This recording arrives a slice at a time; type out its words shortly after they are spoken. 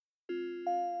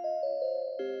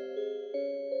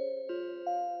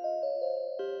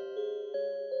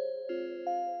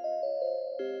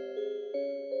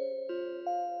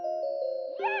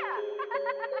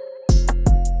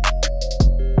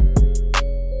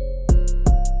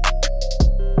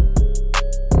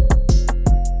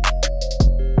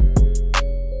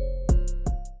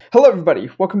Hello, everybody.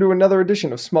 Welcome to another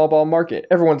edition of Small Ball Market,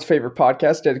 everyone's favorite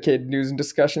podcast dedicated to news and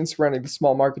discussion surrounding the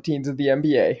small market teams of the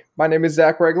NBA. My name is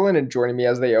Zach Reglin, and joining me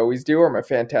as they always do are my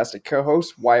fantastic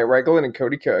co-hosts, Wyatt Reglin and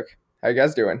Cody Cook. How you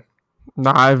guys doing?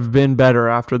 I've been better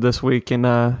after this week in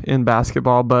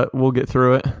basketball, but we'll get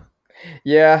through it.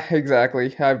 Yeah,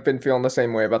 exactly. I've been feeling the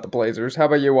same way about the Blazers. How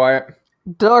about you, Wyatt?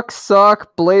 Ducks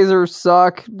suck. Blazers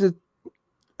suck.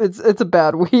 It's a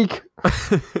bad week.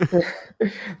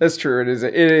 That's true.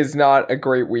 It is not a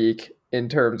great week in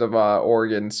terms of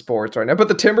Oregon sports right now. But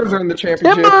the Timbers are in the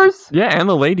championship. Timbers! Yeah, and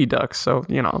the Lady Ducks. So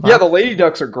Yeah, the Lady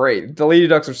Ducks are great. The Lady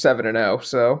Ducks are 7-0.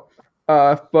 So,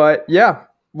 but yeah.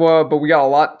 Well, but we got a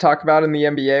lot to talk about in the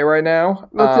NBA right now.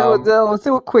 Let's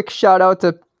do a quick shout out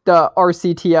to the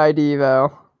RCTID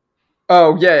though.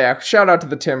 Oh, yeah. Shout out to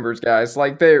the Timbers, guys.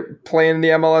 Like, they're playing the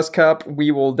MLS Cup. We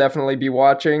will definitely be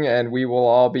watching, and we will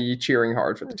all be cheering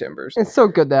hard for the Timbers. It's so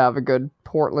good to have a good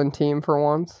Portland team for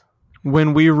once.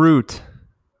 When we root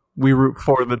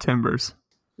for the Timbers.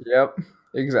 Yep,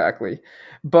 exactly.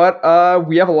 But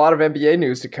we have a lot of NBA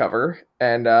news to cover,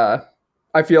 and I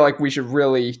feel like we should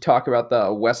really talk about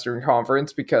the Western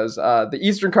Conference because the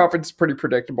Eastern Conference is pretty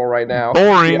predictable right now.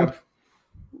 Boring.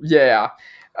 Yeah.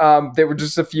 There were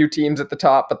just a few teams at the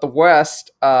top, but the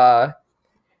West, 1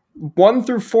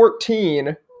 through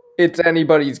 14, it's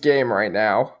anybody's game right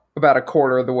now. About a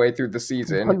quarter of the way through the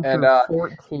season,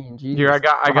 14. Jesus here I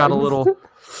got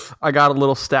a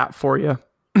little stat for you.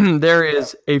 There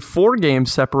is a 4-game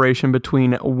separation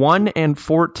between 1 and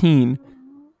 14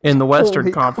 in the Western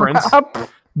Holy Conference. crap.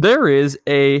 There is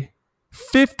a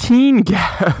 15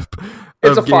 gap.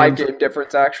 It's a 5-game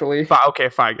difference, actually. 5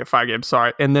 games.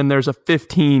 Sorry, and then there's a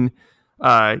 15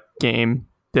 game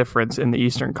difference in the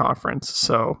Eastern Conference.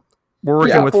 So we're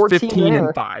working with 15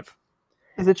 and 5.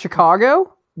 Is it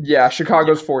Chicago? Yeah,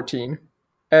 Chicago's 14.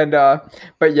 And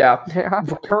but yeah,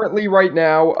 currently right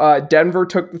now, Denver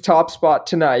took the top spot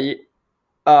tonight,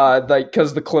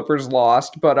 because the Clippers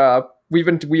lost. But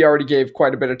we already gave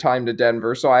quite a bit of time to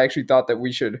Denver, so I actually thought that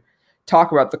we should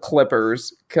talk about the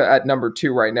Clippers at number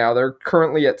 2 right now. They're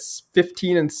currently at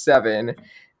 15-7,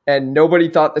 and nobody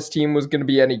thought this team was going to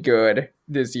be any good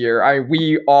this year.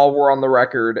 We all were on the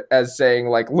record as saying,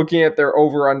 like, looking at their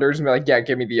over-unders and be like, yeah,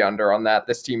 give me the under on that.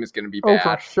 This team is going to be bad.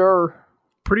 Oh, for sure.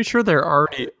 Pretty sure they're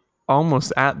already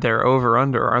almost at their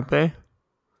over-under, aren't they?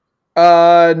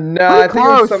 No, I think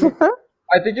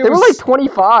it they was were like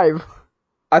 25.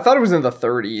 I thought it was in the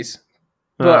 30s.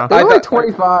 But They were like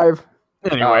 25.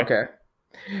 Anyway. Oh, okay.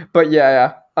 But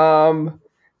yeah.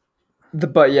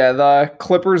 The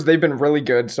Clippers, they've been really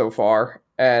good so far.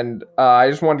 And I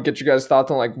just wanted to get you guys'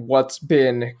 thoughts on like what's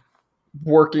been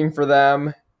working for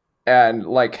them and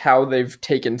like how they've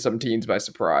taken some teams by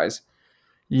surprise.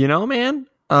 Man,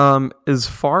 as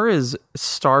far as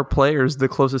star players, the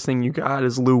closest thing you got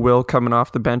is Lou Will coming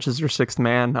off the bench as your 6th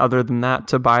man. Other than that,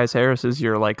 Tobias Harris is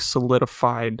your like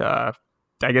solidified, I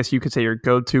guess you could say your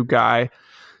go-to guy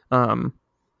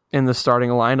in the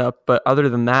starting lineup. But other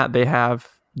than that, they have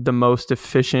the most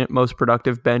efficient, most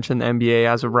productive bench in the NBA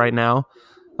as of right now.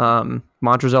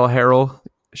 Montrezl Harrell,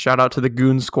 shout out to the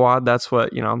Goon Squad. That's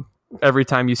what, every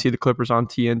time you see the Clippers on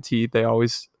TNT, they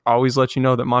always let you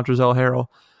know that Montrezl Harrell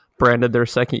branded their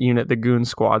second unit the Goon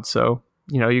Squad. So,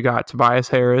 you got Tobias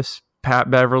Harris, Pat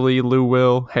Beverly, Lou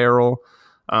Will, Harrell,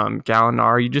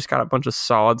 Gallinari. You just got a bunch of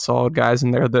solid guys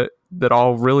in there that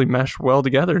all really mesh well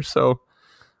together. So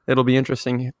it'll be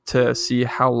interesting to see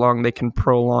how long they can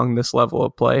prolong this level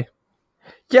of play.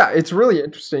 Yeah, it's really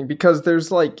interesting because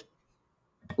there's like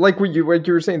what you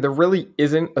were saying, there really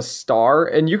isn't a star.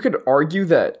 And you could argue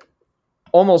that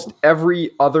almost every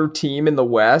other team in the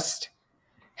West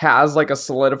has like a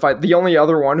solidified. The only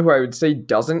other one who I would say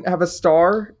doesn't have a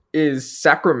star is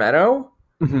Sacramento,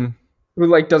 who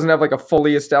like doesn't have like a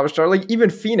fully established star. Like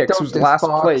even Phoenix, who's last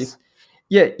place.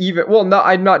 Yeah,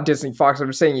 I'm not dissing Fox. I'm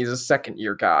just saying he's a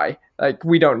second-year guy. Like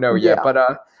we don't know yet, but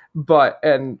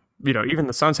even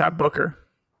the Suns have Booker.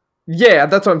 Yeah,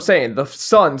 that's what I'm saying. The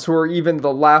Suns, who are even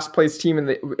the last place team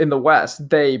in the West,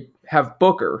 they have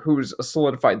Booker, who's a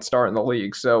solidified star in the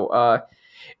league. So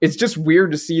it's just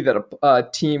weird to see that a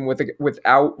team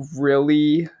without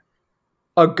really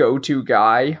a go-to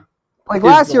guy. Like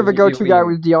last year, the go-to guy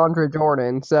was DeAndre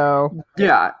Jordan. So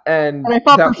yeah, and I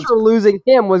thought for sure losing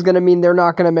him was going to mean they're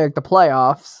not going to make the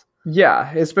playoffs.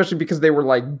 Yeah, especially because they were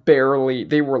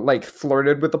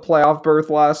flirted with the playoff berth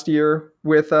last year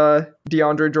with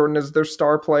DeAndre Jordan as their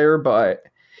star player, but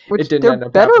it didn't end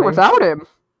up better happening. Without him.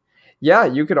 Yeah,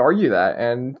 you could argue that,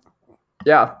 and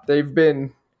yeah,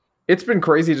 it's been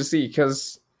crazy to see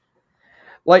because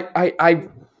like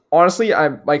honestly,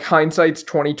 I'm like hindsight's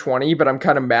 2020, but I'm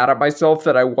kind of mad at myself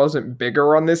that I wasn't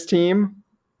bigger on this team.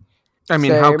 I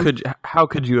mean, Same. how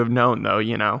could you have known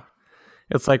though?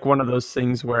 It's like one of those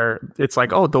things where it's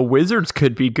like, oh, the Wizards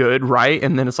could be good, right?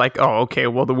 And then it's like, oh, okay,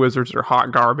 well, the Wizards are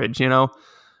hot garbage,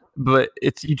 But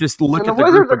you just look And at the the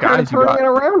Wizards group are of kind of guys you turning got. it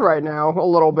around right now a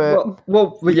little bit.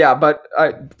 Well, yeah, but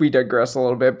we digress a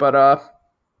little bit. But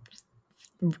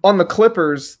on the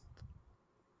Clippers,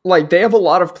 like they have a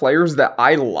lot of players that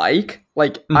I like.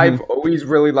 Like I've always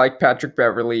really liked Patrick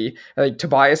Beverley. Like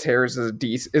Tobias Harris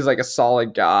is like a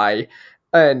solid guy,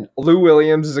 and Lou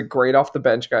Williams is a great off the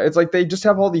bench guy. It's like they just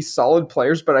have all these solid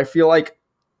players, but I feel like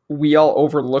we all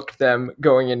overlooked them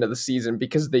going into the season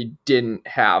because they didn't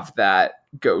have that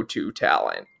go-to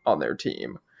talent on their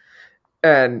team.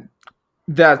 And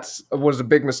was a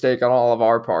big mistake on all of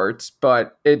our parts,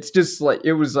 but it's just like,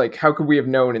 it was like, how could we have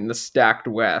known in the stacked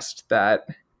West that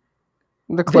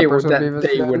The Clippers would be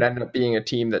they would end up being a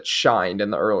team that shined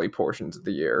in the early portions of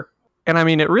the year? And I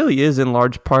mean, it really is in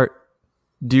large part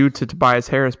due to Tobias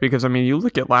Harris because, I mean, you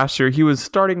look at last year, he was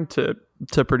starting to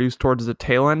produce towards the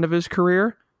tail end of his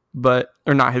career, but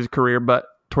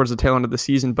towards the tail end of the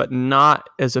season, but not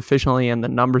as efficiently in the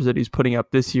numbers that he's putting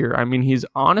up this year. I mean, he's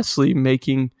honestly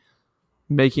making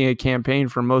a campaign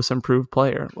for most improved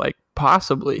player. Like,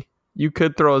 possibly. You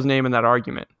could throw his name in that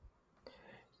argument.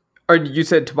 Or you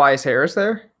said Tobias Harris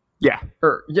there? Yeah.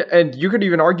 And you could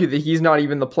even argue that he's not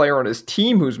even the player on his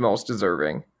team who's most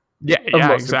deserving. Yeah,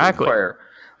 exactly. Player.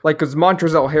 Like, because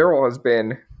Montrezl Harrell has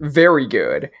been very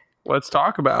good. Let's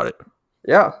talk about it.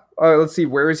 Yeah. Let's see,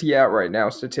 where is he at right now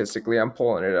statistically? I'm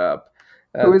pulling it up.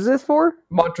 Who is this for?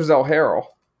 Montrezl Harrell.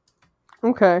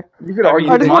 Okay. You could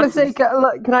argue. I just want to say,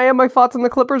 can I have my thoughts on the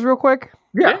Clippers real quick?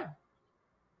 Yeah.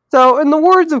 So, in the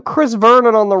words of Chris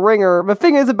Vernon on The Ringer, the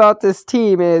thing is about this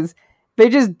team is they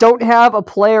just don't have a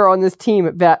player on this team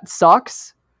that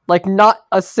sucks. Like, not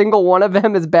a single one of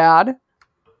them is bad.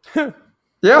 Yeah.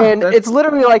 And it's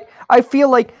literally like, I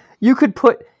feel like you could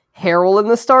put Harrell in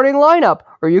the starting lineup,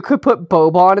 or you could put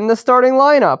Boban in the starting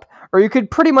lineup, or you could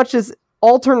pretty much just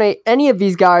alternate any of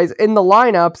these guys in the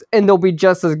lineups and they'll be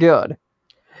just as good.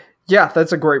 Yeah,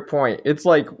 that's a great point. It's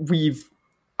like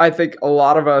I think a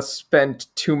lot of us spent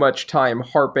too much time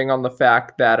harping on the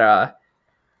fact that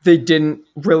they didn't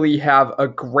really have a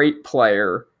great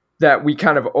player, that we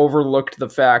kind of overlooked the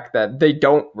fact that they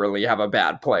don't really have a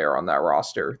bad player on that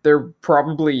roster. They're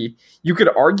probably, you could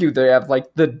argue they have like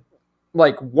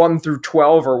 1 through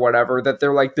 12 or whatever, that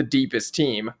they're like the deepest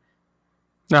team.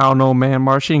 I don't know, man.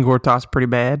 Marcin Gortat's pretty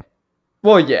bad.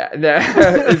 Well, yeah.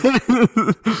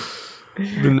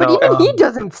 But even he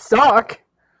doesn't suck.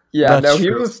 Yeah, no, he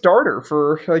true. was a starter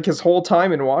for like his whole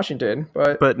time in Washington.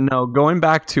 But no, going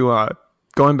back to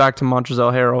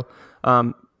Montrezl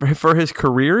Harrell, for his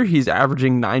career, he's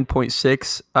averaging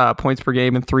 9.6 points per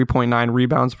game and 3.9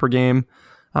 rebounds per game,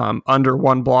 under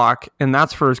 1 block, and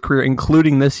that's for his career,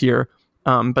 including this year.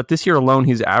 But this year alone,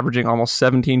 he's averaging almost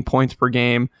 17 points per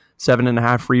game,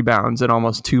 7.5 rebounds, and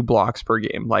almost 2 blocks per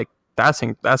game. Like, that's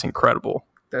incredible.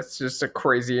 That's just a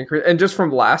crazy increase. And just from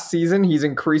last season, he's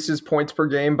increased his points per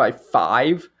game by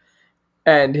 5,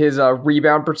 and his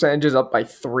rebound percentage is up by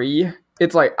 3.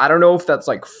 It's like, I don't know if that's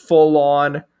like full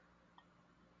on,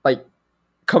 like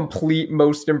complete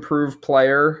most improved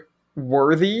player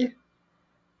worthy,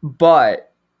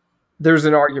 but there's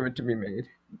an argument to be made.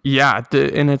 Yeah,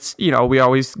 and it's, we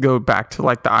always go back to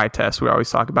like the eye test. We always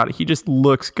talk about it. He just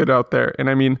looks good out there. And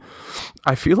I mean,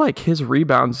 I feel like his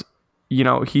rebounds,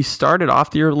 he started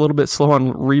off the year a little bit slow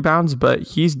on rebounds, but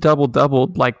he's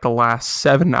doubled like the last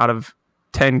 7 out of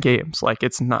 10 games. Like,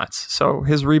 it's nuts. So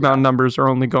his rebound numbers are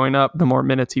only going up the more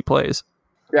minutes he plays.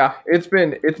 Yeah, it's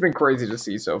been crazy to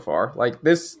see so far. Like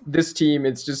this team,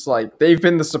 it's just like they've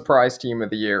been the surprise team of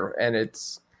the year,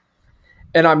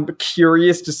 and I'm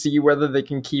curious to see whether they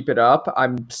can keep it up.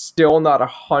 I'm still not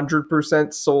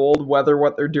 100% sold whether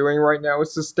what they're doing right now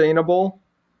is sustainable.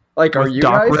 Like, are you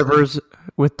guys?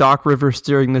 With Doc Rivers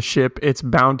steering the ship, it's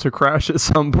bound to crash at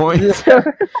some point. Yeah.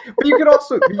 But you could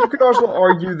also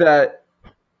argue that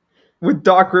with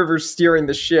Doc Rivers steering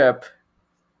the ship,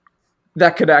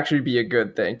 that could actually be a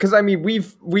good thing. Because I mean,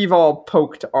 we've all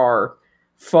poked our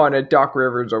fun at Doc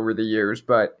Rivers over the years,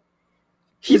 but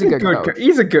he's a good coach.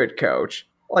 He's a good coach.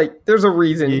 Like, there's a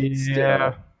reason.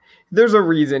 Yeah. There's a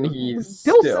reason he's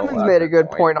Bill still Simmons made a good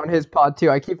point on his pod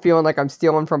too. I keep feeling like I'm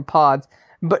stealing from pods.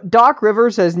 But Doc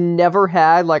Rivers has never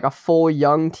had like a full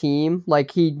young team.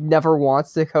 Like, he never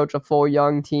wants to coach a full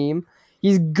young team.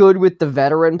 He's good with the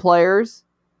veteran players.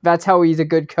 That's how he's a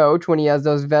good coach, when he has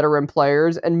those veteran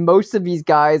players. And most of these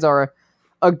guys are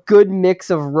a good mix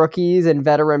of rookies and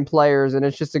veteran players, and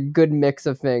it's just a good mix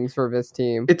of things for this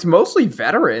team. It's mostly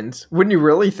veterans when you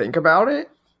really think about it.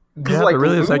 Yeah, it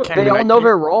really is. They all know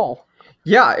their role.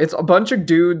 Yeah, it's a bunch of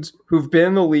dudes who've been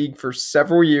in the league for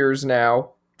several years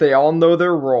now. They all know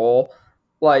their role.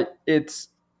 Like, it's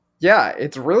kind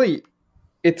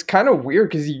of weird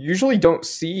because you usually don't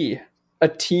see a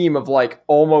team of like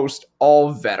almost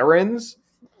all veterans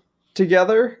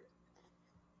together.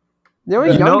 The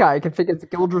only young guy I can think is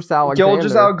Gilgeous Alexander.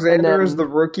 Gilgeous Alexander is the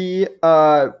rookie.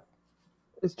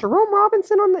 Is Jerome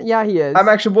Robinson on that? Yeah, he is. I'm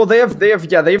actually they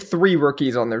have 3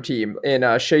 rookies on their team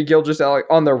in Shea Gilgeous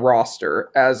on their roster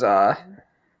as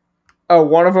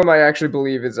one of them I actually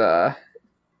believe is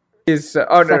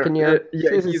second year.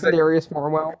 Yeah, he's Darius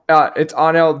Farwell. It's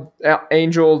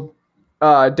Angel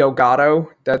Delgado.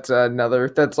 That's another.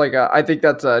 That's like I think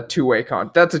that's a two-way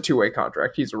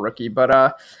contract. He's a rookie,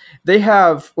 but they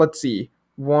have, let's see,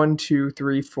 1, 2,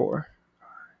 3, 4.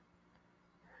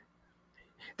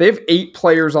 They have 8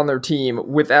 players on their team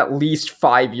with at least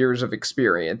 5 years of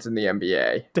experience in the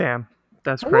NBA. Damn,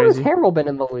 that's How long has crazy. Harrell been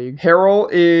in the league? Harrell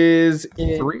is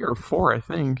in 3 or 4, I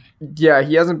think. Yeah,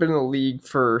 he hasn't been in the league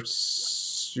for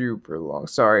super long.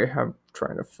 Sorry, I'm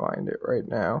trying to find it right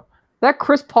now. That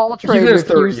Chris Paul He's trade in his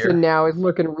with third Houston year. now is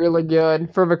looking really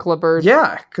good for the Clippers.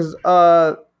 Yeah, because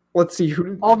let's see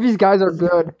who. All these guys are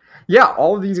good. Yeah,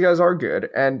 all of these guys are good,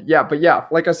 and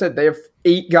like I said, they have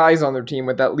 8 guys on their team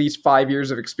with at least 5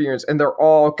 years of experience, and they're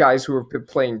all guys who have been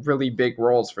playing really big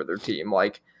roles for their team,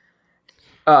 like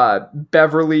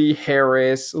Beverly,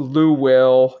 Harris, Lou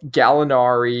Will,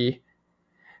 Gallinari.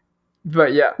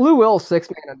 But yeah, Lou Will's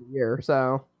 6th man of the year,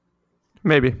 so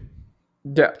Maybe.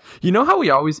 yeah, You know how we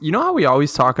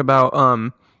always talk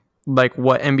about like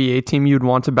what NBA team you'd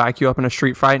want to back you up in a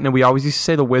street fight, and we always used to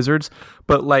say the Wizards,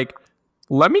 but like,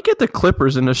 let me get the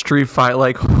Clippers in a street fight.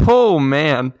 Like, oh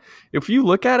man, if you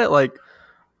look at it, like,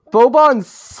 Boban's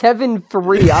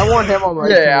 7'3". I want him on my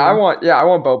team. I want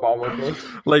Boban with me.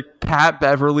 like Pat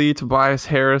Beverly, Tobias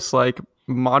Harris, like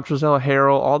Montrezl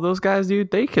Harrell, all those guys,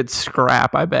 dude, they could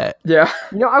scrap. I bet. Yeah,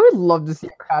 You know, I would love to see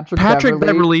Patrick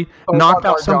Beverly Boban knocked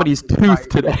out Marjanovic somebody's tooth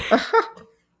today.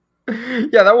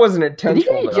 yeah, that wasn't Did he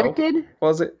intentional. get though. ejected?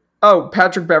 Was it? Oh,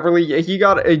 Patrick Beverly. Yeah, he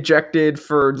got ejected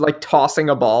for like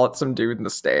tossing a ball at some dude in the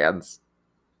stands.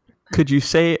 Could you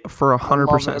say for love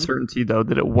 100% him. certainty though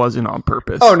that it wasn't on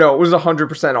purpose? Oh no, it was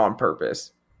 100% on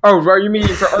purpose. Oh, are you mean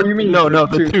no,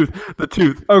 the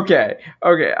tooth. Okay.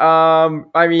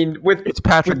 I mean, with It's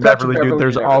Patrick with Patrick Beverly, dude.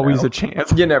 There's you never always know. a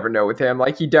chance. You never know with him.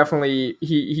 Like he definitely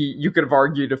he you could have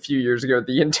argued a few years ago that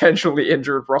he intentionally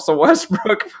injured Russell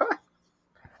Westbrook.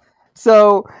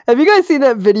 So, have you guys seen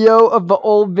that the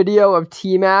old video of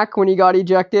T-Mac when he got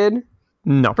ejected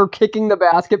No. for kicking the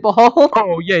basketball?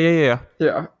 Oh yeah.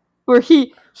 Yeah. Where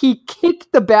he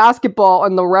kicked the basketball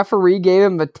and the referee gave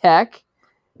him the tech,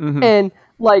 Mhm. and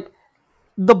like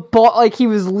the ball, like he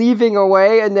was leaving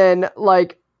away, and then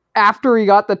like after he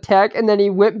got the tech, and then he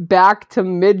went back to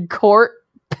mid court,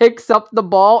 picks up the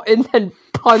ball, and then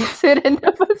punts it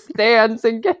into the stands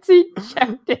and gets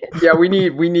ejected. Yeah, we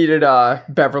needed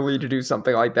Beverly to do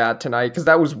something like that tonight because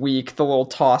that was weak. The little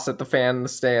toss at the fan in the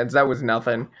stands, that was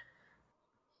nothing.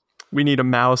 We need a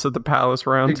mouse at the Palace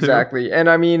round two. Exactly. And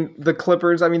I mean, the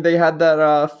Clippers, I mean, they had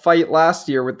that fight last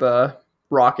year with the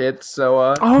Rockets,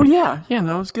 so Oh yeah, that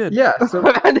was good. yeah, so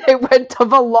And they went to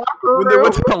the locker room. When they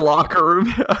went to the locker room,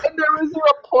 And there was a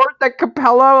report that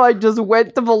Capella like just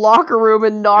went to the locker room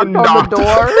and knocked on knocked the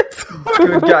door.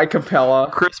 good guy Capella.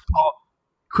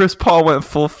 Chris Paul went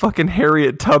full fucking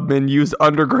Harriet Tubman, used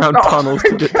underground tunnels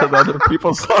to get to the other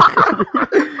people's locker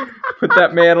room. Put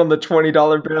that man on the $20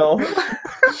 bill.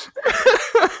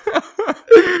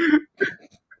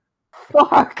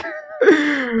 Fuck.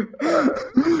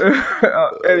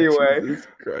 Anyway,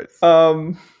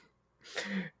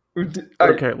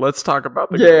 Okay, let's talk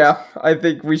about the yeah, I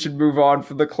think we should move on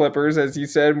from the Clippers, as you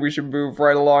said. We should move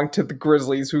right along to the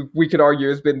Grizzlies, who we could argue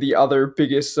has been the other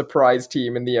biggest surprise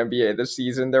team in the NBA this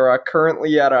season. They're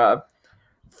currently at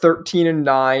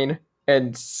 13-9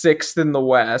 and 6th in the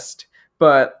West,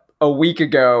 but a week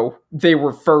ago they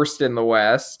were first in the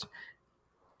West.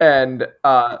 And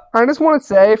I just want to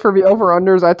say for the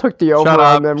over-unders, I took the over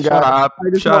on them guys.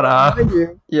 Shut up. Thank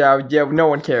you. yeah, no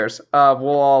one cares. We'll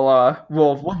all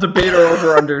we'll debate our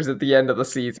over unders at the end of the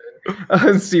season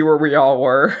and see where we all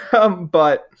were.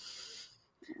 But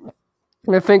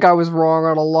I think I was wrong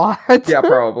on a lot. yeah,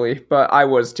 probably. But I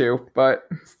was too. But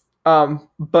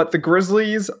the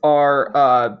Grizzlies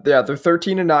are they're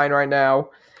 13-9 right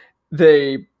now.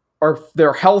 They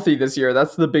they're healthy this year.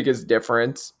 That's the biggest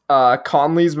difference.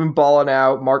 Conley's been balling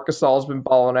out. Marc Gasol's been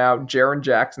balling out. Jaren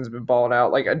Jackson's been balling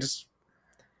out. Like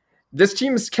this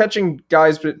team is catching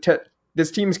guys, but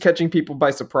this team is catching people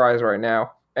by surprise right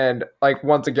now. And like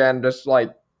once again, just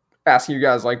like asking you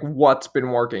guys like what's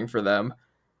been working for them.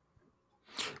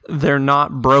 They're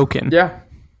not broken. Yeah.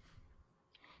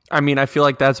 I mean, I feel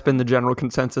like that's been the general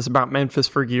consensus about Memphis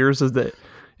for years, is that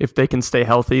if they can stay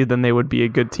healthy, then they would be a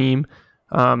good team.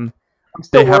 I'm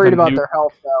still worried about their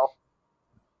health, though.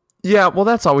 Yeah, well,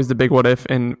 that's always the big what if,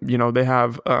 and they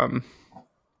have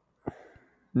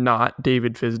not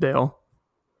David Fizdale,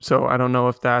 so I don't know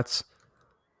if that's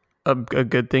a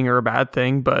good thing or a bad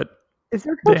thing. But is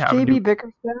there coach JB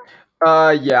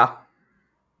Bickerstaff? Yeah.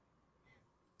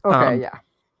 Okay, yeah.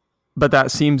 But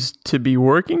that seems to be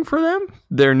working for them.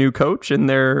 Their new coach and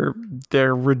their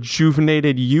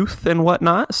rejuvenated youth and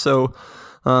whatnot. So,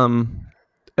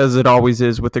 as it always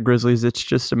is with the Grizzlies, it's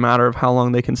just a matter of how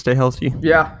long they can stay healthy.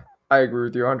 Yeah, I agree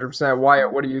with you 100%.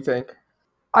 Wyatt, what do you think?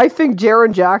 I think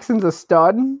Jaren Jackson's a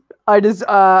stud. I'm just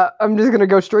gonna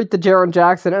go straight to Jaren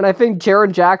Jackson, and I think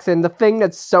Jaren Jackson, the thing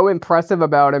that's so impressive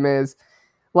about him is,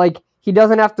 like, he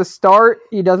doesn't have to start.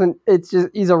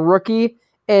 He's a rookie.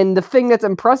 And the thing that's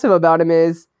impressive about him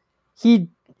is he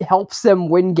helps them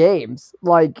win games.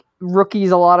 Like,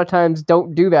 rookies a lot of times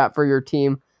don't do that for your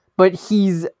team, but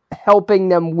he's helping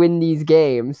them win these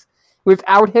games.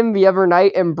 Without him the other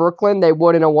night in Brooklyn, they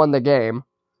wouldn't have won the game.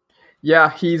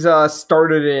 Yeah, he's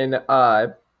started in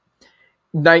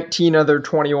 19 other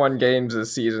 21 games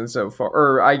this season so far.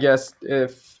 Or I guess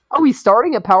if... Oh, he's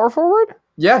starting at power forward?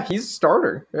 Yeah, he's a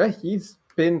starter. Yeah, he's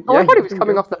been... I thought he was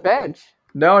coming off the bench.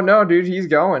 No, dude, he's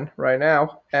going right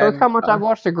now. Shows how much I've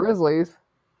watched the Grizzlies.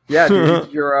 Yeah, dude,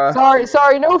 you're...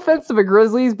 Sorry, no offense to the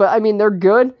Grizzlies, but I mean, they're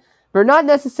good. They're not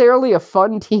necessarily a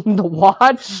fun team to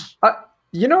watch. I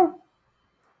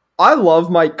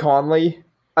love Mike Conley.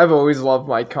 I've always loved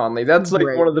Mike Conley. That's like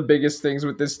Great. one of the biggest things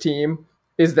with this team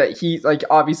is that he, like,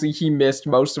 obviously he missed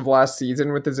most of last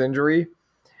season with his injury,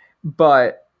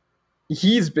 but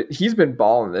he's been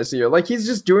balling this year. Like, he's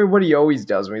just doing what he always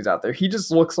does when he's out there. He just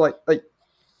looks like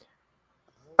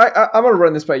I'm gonna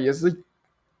run this by you. Like,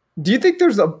 do you think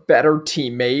there's a better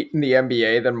teammate in the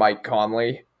NBA than Mike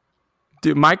Conley?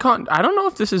 Dude, I don't know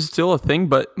if this is still a thing,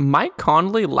 but Mike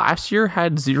Conley last year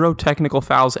had 0 technical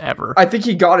fouls ever. I think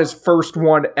he got his first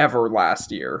one ever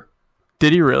last year.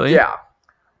 Did he really? Yeah.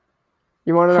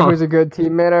 You want to know who's a good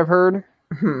teammate, I've heard?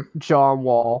 John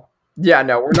Wall. Yeah,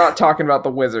 no, we're not talking about the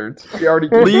Wizards. We already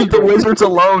leave the Wizards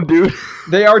alone, dude.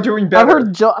 They are doing better.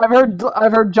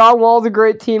 I've heard John Wall's a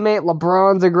great teammate.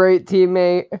 LeBron's a great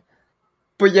teammate.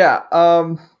 But yeah,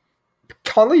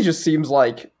 Conley just seems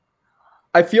like,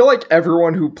 I feel like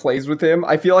everyone who plays with him,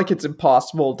 I feel like it's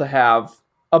impossible to have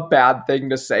a bad thing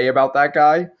to say about that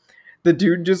guy. The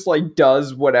dude just like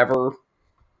does whatever.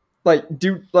 Like,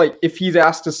 dude, like if he's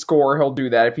asked to score, he'll do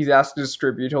that. If he's asked to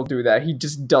distribute, he'll do that. He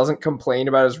just doesn't complain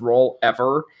about his role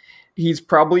ever. He's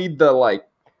probably the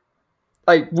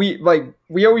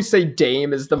we always say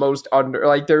Dame is the most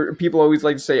people always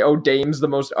like to say, oh, Dame's the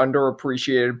most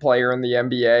underappreciated player in the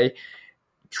NBA.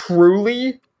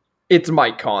 Truly, it's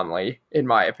Mike Conley, in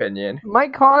my opinion.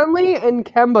 Mike Conley and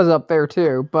Kemba's up there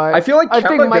too, but I feel like I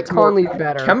think Mike Conley's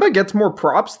better. Kemba gets more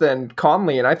props than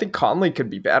Conley, and I think Conley could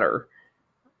be better.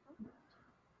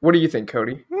 What do you think,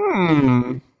 Cody?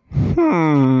 I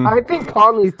think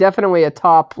Conley's definitely a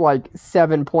top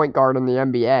 7 point guard in the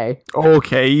NBA.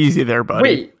 Okay, easy there,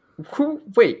 buddy.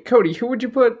 Wait, Cody, who would you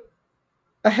put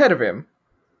ahead of him?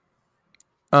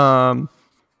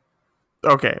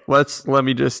 Okay, let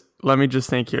me just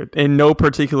think here. In no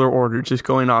particular order, just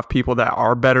going off people that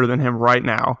are better than him right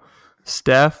now.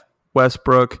 Steph,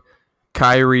 Westbrook,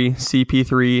 Kyrie,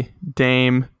 CP3,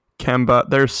 Dame, Kemba.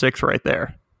 There's 6 right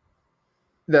there.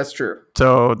 That's true.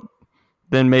 So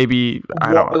then maybe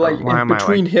I don't know.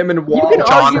 Between him and Wall. You can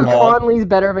argue Conley's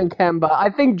better than Kemba. I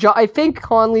think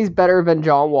Conley's better than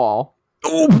John Wall.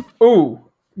 Ooh.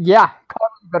 Yeah,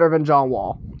 Conley's better than John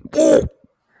Wall.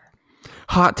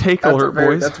 Hot take alert,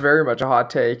 boys. That's very much a hot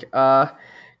take.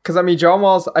 Because I mean, John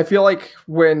Wall's. I feel like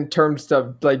when terms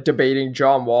of debating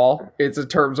John Wall, it's in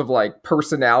terms of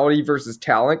personality versus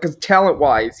talent. Because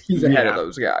talent-wise, he's ahead of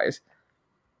those guys.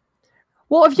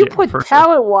 Well, if you put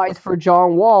talent-wise for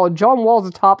John Wall's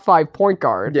a top 5 point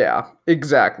guard. Yeah,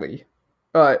 exactly.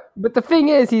 But the thing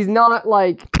is, he's not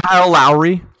Kyle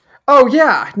Lowry. Oh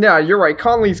yeah, no, you're right.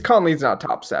 Conley's not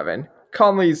top 7.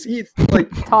 He's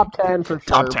top 10 for sure.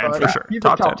 Top 10 for sure. He's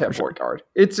a top 10 point guard.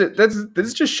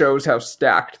 This just shows how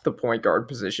stacked the point guard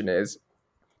position is.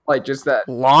 Just that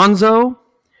Lonzo.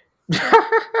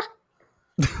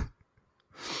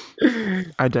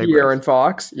 I digress. De'Aaron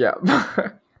Fox, yeah.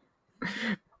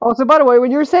 Also, by the way,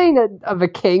 when you're saying that the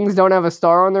Kings don't have a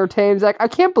star on their team, Zach, I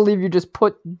can't believe you just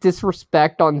put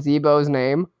disrespect on Zebo's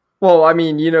name. Well, I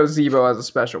mean, Zebo has a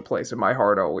special place in my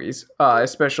heart always,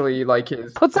 especially like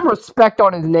his. Put some respect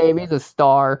on his name. He's a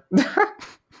star.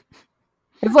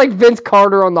 It's like Vince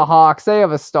Carter on the Hawks. They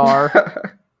have a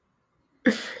star.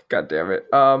 God damn it.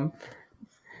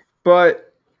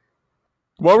 But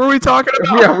what were we talking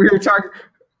about? Yeah,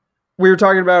 we were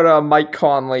talking about Mike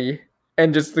Conley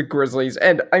and just the Grizzlies.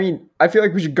 And I mean, I feel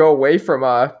like we should go away from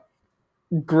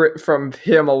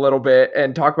him a little bit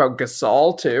and talk about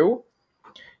Gasol too.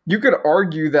 You could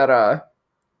argue that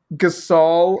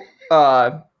Gasol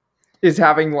is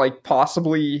having like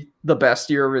possibly the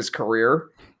best year of his career.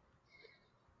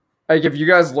 Like, if you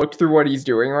guys looked through what he's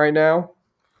doing right now.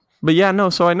 But yeah, no,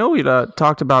 so I know we'd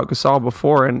talked about Gasol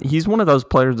before, and he's one of those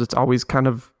players that's always kind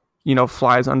of,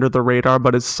 flies under the radar,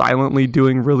 but is silently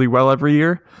doing really well every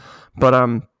year.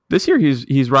 But this year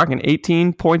he's rocking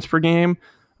 18 points per game,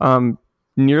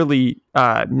 nearly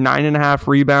 9.5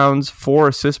 rebounds, 4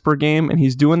 assists per game, and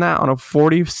he's doing that on a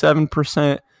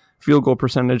 47% field goal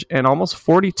percentage and almost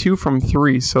 42 from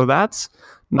 3. So that's,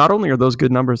 not only are those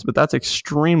good numbers, but that's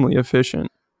extremely efficient.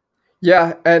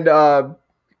 Yeah, and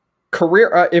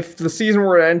career. If the season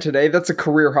were to end today, that's a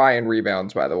career high in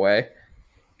rebounds, by the way.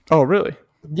 Oh, really?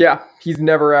 Yeah, he's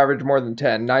never averaged more than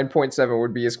 10. 9.7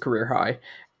 would be his career high.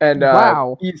 And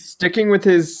wow. He's sticking with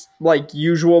his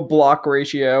usual block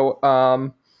ratio.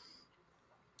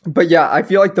 But yeah, I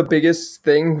feel like the biggest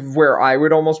thing where I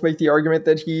would almost make the argument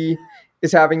that he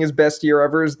is having his best year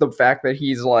ever is the fact that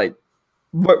he's like,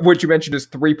 what you mentioned is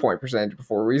 3-point percentage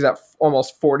before, where he's at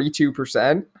almost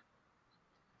 42%.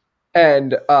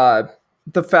 And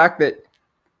the fact that,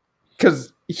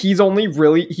 because he's only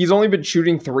been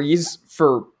shooting threes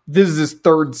this is his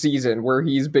 3rd season where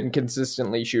he's been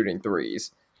consistently shooting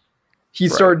threes. He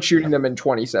started shooting them in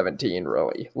 2017,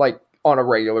 really, like on a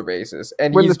regular basis.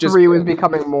 And when the three was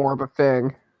becoming more of a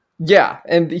thing. Yeah,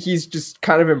 and he's just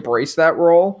kind of embraced that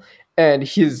role. And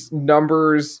his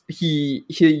numbers, he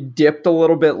dipped a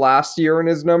little bit last year in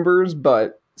his numbers,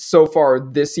 but so far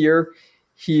this year,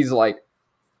 he's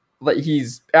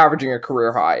he's averaging a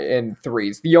career high in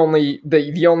threes. The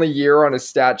only year on his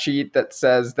stat sheet that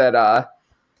says that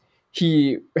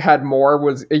he had more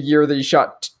was a year that he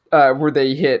shot where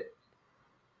they hit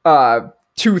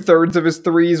 2/3 of his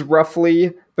threes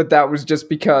roughly, but that was just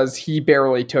because he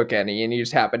barely took any and he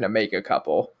just happened to make a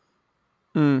couple.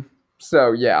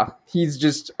 So yeah, he's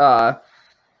just but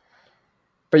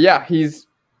yeah, he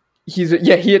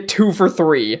hit 2 for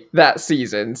 3 that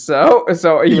season. So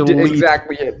he did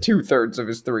exactly hit 2/3 of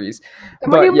his threes.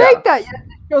 And when you make that, it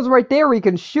shows right there he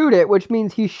can shoot it, which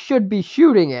means he should be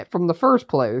shooting it from the first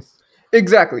place.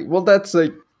 Exactly. Well, that's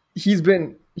like he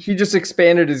just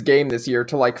expanded his game this year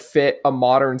to fit a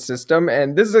modern system,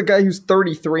 and this is a guy who's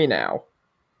 33 now.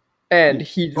 And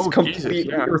he just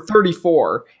or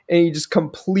 34, and he just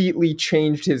completely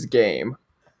changed his game,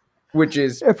 which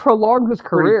is it prolonged his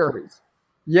career.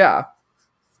 Yeah,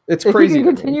 it's if crazy. If he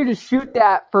can continue to shoot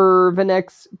that for the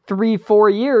next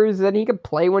 3-4 years, then he could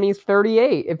play when he's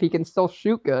 38 if he can still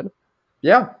shoot good.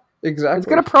 Yeah, exactly. It's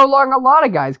going to prolong a lot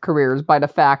of guys' careers by the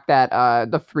fact that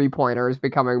the 3-pointer is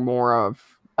becoming more of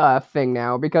a thing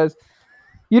now because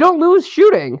you don't lose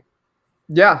shooting.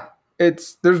 Yeah,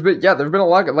 there's been a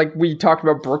lot of, like we talked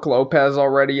about Brook Lopez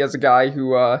already as a guy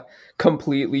who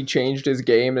completely changed his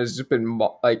game, has just been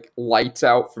lights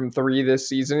out from 3 this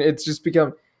season. It's just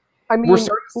become. I mean, we're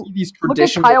starting to see these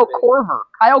traditions. Look at Kyle Korver.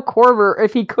 Kyle Korver,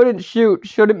 if he couldn't shoot,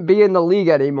 shouldn't be in the league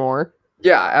anymore.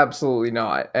 Yeah, absolutely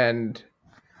not. And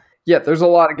yeah, there's a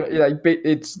lot of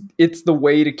it's the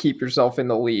way to keep yourself in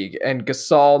the league, and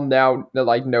Gasol now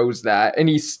knows that, and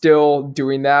he's still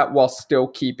doing that while still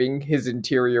keeping his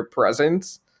interior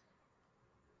presence,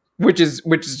 which is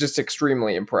just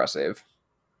extremely impressive.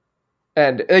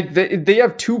 And they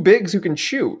have 2 bigs who can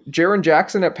shoot. Jaren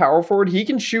Jackson at power forward, he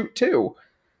can shoot too.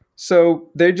 So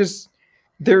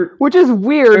which is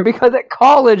weird because at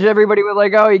college everybody was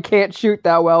like, oh, he can't shoot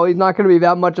that well. He's not going to be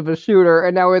that much of a shooter.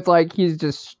 And now it's like he's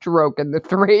just stroking the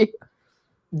 3.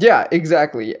 Yeah,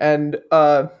 exactly. And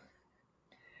but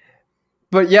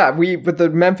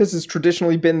the Memphis has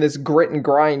traditionally been this grit and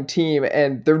grind team,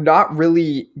 and they're not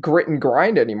really grit and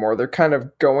grind anymore. They're kind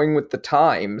of going with the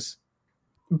times.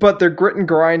 But their grit and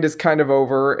grind is kind of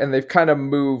over, and they've kind of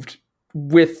moved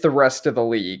with the rest of the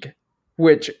league,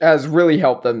 which has really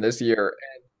helped them this year.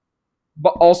 But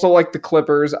also, like the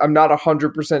Clippers, I'm not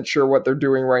 100% sure what they're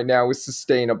doing right now is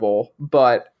sustainable.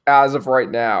 But as of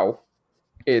right now,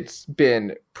 it's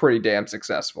been pretty damn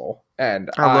successful. And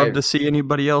I'd love to see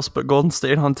anybody else but Golden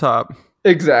State on top.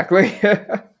 Exactly.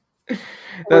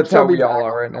 That's how we all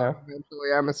are right now.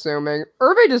 Eventually, I'm assuming.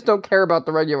 Or they just don't care about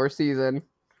the regular season.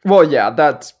 Well, yeah,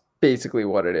 that's basically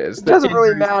what it is. It doesn't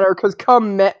really matter because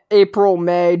come April,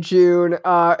 May, June,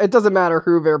 it doesn't matter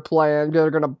who they're playing. They're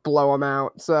going to blow them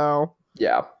out. So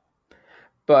yeah.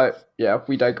 But yeah,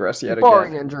 we digress yet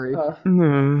barring again. Injury.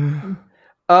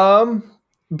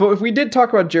 But we did talk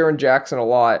about Jaren Jackson a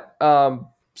lot.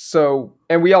 So,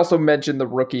 and we also mentioned the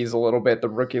rookies a little bit, the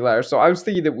rookie ladder. So I was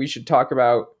thinking that we should talk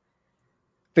about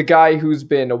the guy who's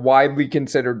been widely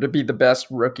considered to be the best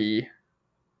rookie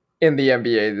in the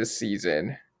NBA this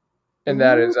season. And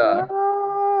that is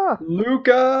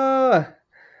Luka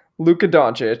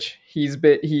Doncic.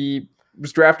 He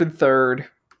was drafted third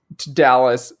to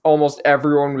Dallas. Almost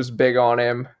everyone was big on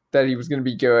him, that he was going to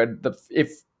be good.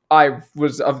 If I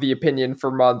was of the opinion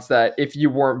for months that if you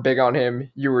weren't big on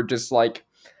him, you were just like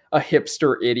a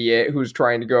hipster idiot who's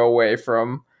trying to go away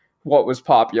from what was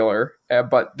popular.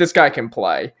 But this guy can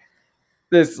play.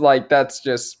 That's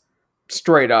just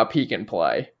straight up, he can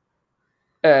play.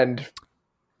 And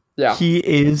yeah, he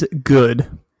is good.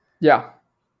 Yeah.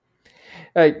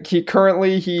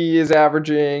 He is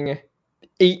averaging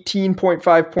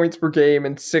 18.5 points per game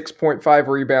and 6.5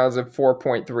 rebounds and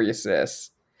 4.3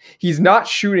 assists. He's not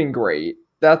shooting great.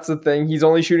 That's the thing. He's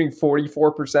only shooting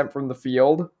 44% from the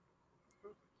field.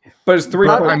 But his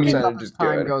 3-point percentage is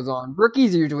good. Time goes on.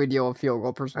 Rookies usually deal with field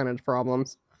goal percentage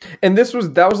problems. And that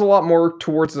was a lot more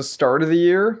towards the start of the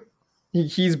year.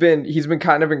 He's been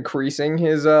kind of increasing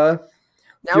his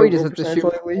now he just has to shoot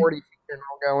 40 and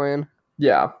will go in.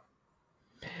 Yeah.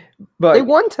 But they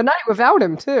won tonight without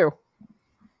him too.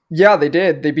 Yeah, they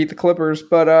did. They beat the Clippers,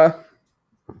 but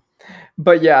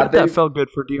yeah, that felt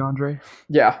good for DeAndre.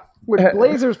 Yeah. When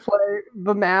Blazers play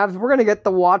the Mavs, we're gonna get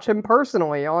to watch him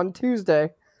personally on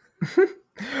Tuesday.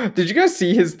 Did you guys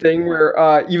see his thing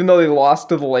where even though they lost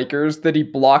to the Lakers, that he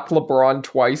blocked LeBron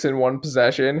twice in one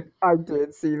possession? I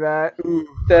did see that.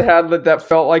 That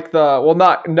felt like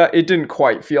it didn't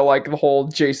quite feel like the whole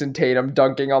Jason Tatum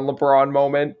dunking on LeBron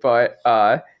moment, but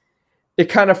it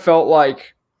kind of felt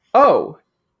like, oh,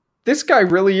 this guy's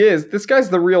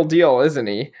the real deal, isn't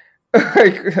he?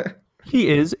 He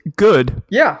is good.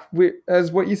 Yeah,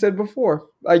 as what you said before.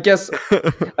 I guess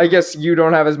you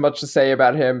don't have as much to say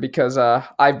about him because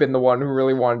I've been the one who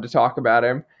really wanted to talk about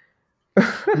him.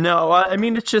 No, I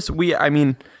mean it's just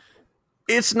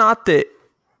it's not that.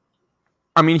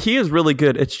 I mean, he is really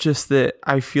good. It's just that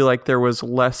I feel like there was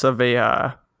less of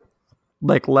a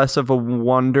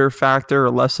wonder factor,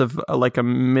 or less of a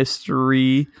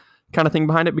mystery kind of thing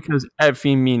behind it. Because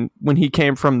when he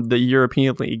came from the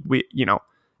European League,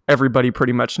 everybody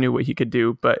pretty much knew what he could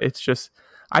do. But it's just,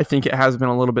 I think it has been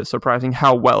a little bit surprising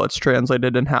how well it's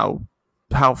translated and how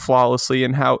flawlessly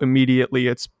and how immediately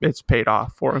it's paid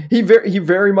off for him. He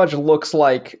very much looks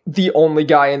like the only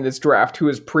guy in this draft who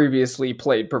has previously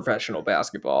played professional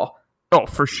basketball. Oh,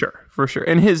 for sure.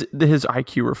 And his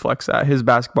IQ reflects that. His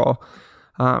basketball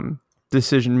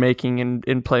decision making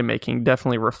and playmaking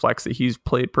definitely reflects that he's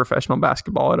played professional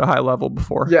basketball at a high level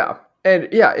before. Yeah. And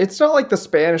yeah, it's not like the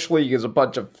Spanish league is a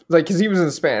bunch of because he was in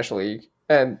the Spanish league,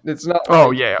 and it's not.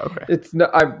 Okay. It's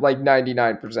not. I'm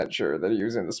 99% sure that he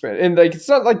was in the Spanish, and it's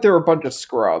not like there were a bunch of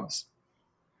scrubs.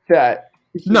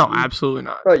 No, absolutely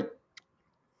not.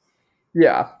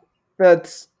 Yeah,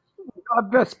 that's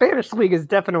the Spanish league is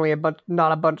definitely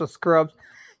not a bunch of scrubs.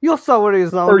 You saw what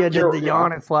Hezonja did to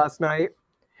Giannis last night.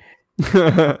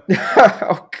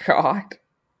 Oh God.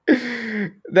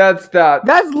 That's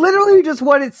literally just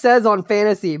what it says on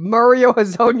fantasy. Mario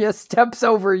Hezonja steps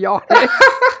over Giannis.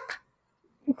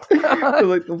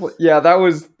 Yeah, that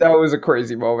was a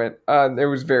crazy moment. It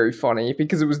was very funny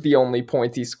because it was the only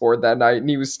points he scored that night, and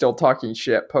he was still talking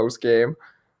shit post game.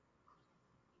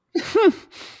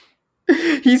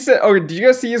 He said, "Oh, did you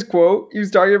guys see his quote? He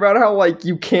was talking about how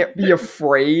you can't be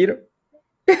afraid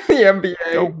in the NBA."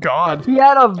 Oh God! He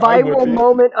had a viral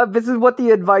moment of this is what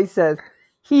the advice says.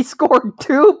 He scored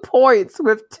 2 points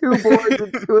with 2 boards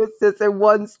and 2 assists and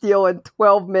 1 steal in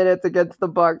 12 minutes against the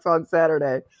Bucks on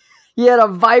Saturday. He had a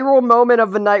viral moment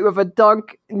of the night with a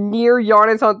dunk near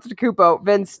Giannis Antetokounmpo,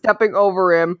 then stepping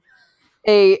over him.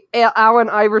 Allen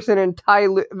Iverson and Ty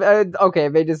Lue. Okay,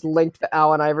 they just linked the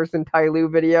Allen Iverson Ty Lue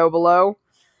video below.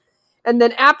 And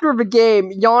then after the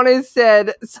game, Giannis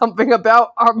said something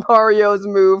about Mario's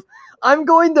move. "I'm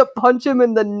going to punch him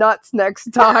in the nuts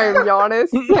next time," Giannis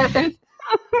said.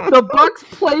 The Bucks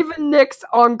play the Knicks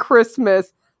on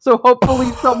Christmas. So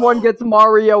hopefully someone gets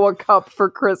Mario a cup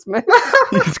for Christmas.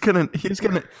 He's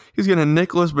gonna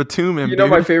Nicholas Batum him. You know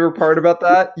dude. my favorite part about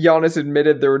that? Giannis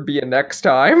admitted there would be a next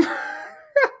time.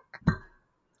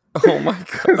 Oh my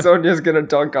god. Hazonia's gonna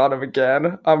dunk on him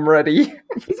again. I'm ready.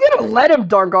 He's gonna let him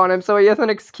dunk on him so he has an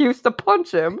excuse to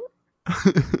punch him.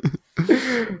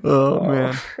 Oh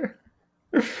man.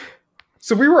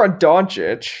 So we were on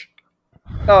Doncic.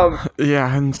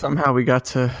 Yeah, and somehow we got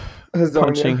to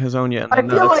punching Hazonia. I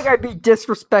feel like I'd be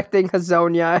disrespecting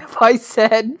Hazonia if I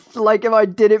said, like, if I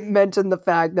didn't mention the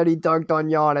fact that he dunked on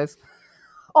Giannis.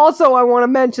 Also, I want to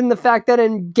mention the fact that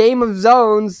in Game of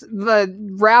Zones, the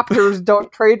Raptors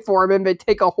don't trade for him and they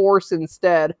take a horse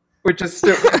instead. Which is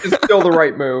still the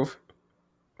right move.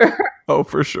 Oh,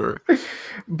 for sure.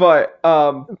 But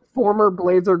Former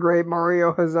Blazer great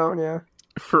Mario Hazonia.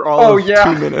 For all of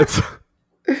 2 minutes.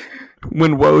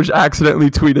 When Woj accidentally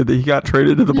tweeted that he got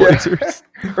traded to the Blazers.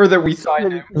 Or that we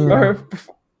signed him.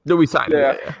 That we signed him.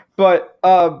 Yeah. But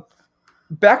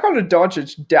back on to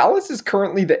Doncic, Dallas is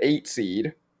currently the 8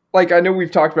 seed. Like, I know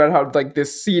we've talked about how like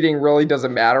this seeding really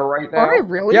doesn't matter right now. Are they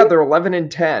really? Yeah, they're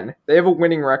 11-10. They have a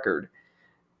winning record.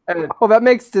 And that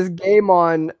makes this game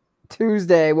on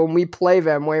Tuesday when we play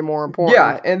them way more important.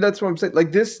 Yeah, and that's what I'm saying.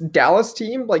 Like, this Dallas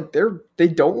team, like they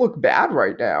don't look bad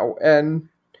right now. And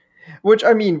which,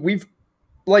 I mean, we've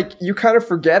like, you kind of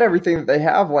forget everything that they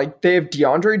have. Like, they have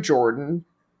DeAndre Jordan,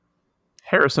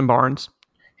 Harrison Barnes,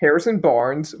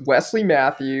 Wesley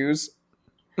Matthews,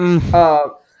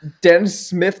 Dennis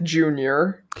Smith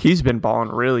Jr. He's been balling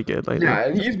really good lately. Yeah,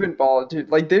 and he's been balling too.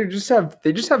 Like, they just have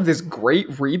this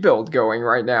great rebuild going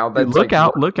right now. That's look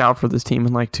out for this team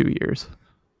in like 2 years.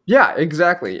 Yeah,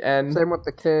 exactly. And same with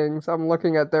the Kings. I'm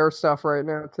looking at their stuff right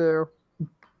now too.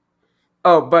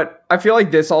 Oh, but I feel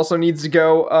like this also needs to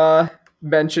go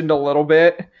mentioned a little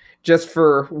bit, just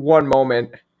for one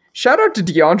moment. Shout out to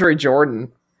DeAndre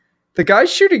Jordan. The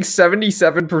guy's shooting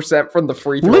 77% from the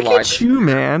free throw line. Look at you,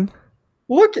 man.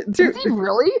 Look, dude. Is he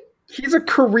really? He's a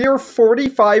career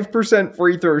 45%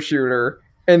 free throw shooter,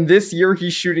 and this year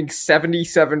he's shooting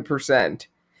 77%.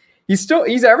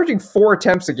 He's averaging 4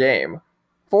 attempts a game.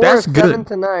 4 That's or 7 good.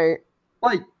 tonight.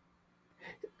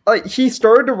 Like he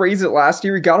started to raise it last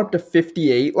year. He got up to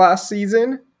 58 last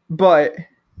season, but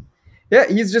yeah,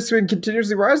 he's just been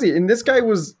continuously rising. And this guy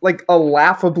was like a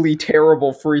laughably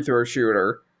terrible free throw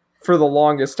shooter for the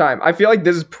longest time. I feel like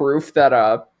this is proof that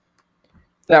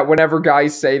that whenever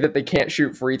guys say that they can't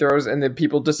shoot free throws and then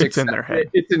people just It's in their head.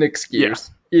 it's an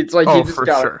excuse. Yeah. It's like you just for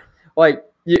gotta sure. like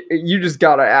you just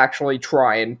gotta actually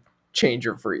try and change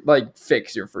your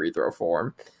fix your free throw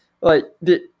form. Like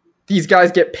these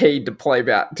guys get paid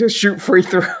to shoot free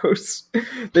throws.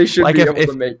 They should Like be if-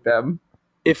 able to make them.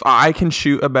 If I can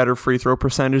shoot a better free throw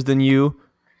percentage than you,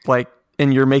 like,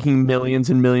 and you're making millions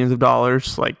and millions of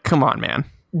dollars, like, come on, man.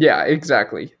 Yeah,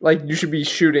 exactly. Like, you should be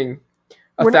shooting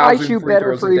When I 1,000 shoot free better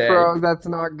throws a free day. throws, that's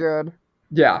not good.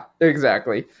 Yeah,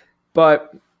 exactly.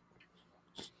 But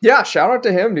yeah, shout out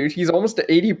to him, dude. He's almost to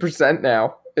 80%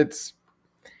 now.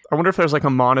 I wonder if there's like a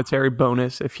monetary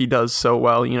bonus if he does so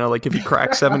well. You know, like if he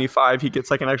cracks 75, he gets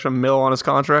like an extra $1 on his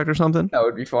contract or something. That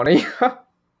would be funny.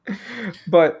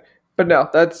 But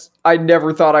no, I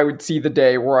never thought I would see the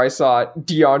day where I saw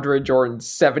DeAndre Jordan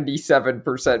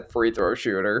 77% free throw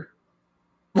shooter.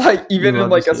 Like, even in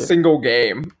like a single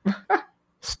game.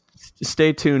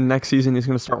 Stay tuned. Next season, he's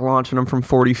going to start launching them from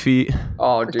 40 feet.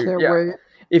 Oh, I dude, can't yeah. wait.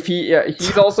 If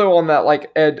he's also on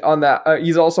that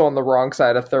he's also on the wrong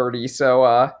side of 30,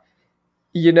 so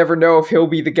you never know if he'll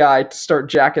be the guy to start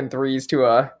jacking threes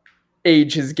to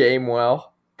age his game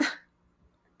well.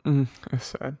 That's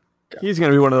sad. He's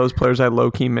going to be one of those players I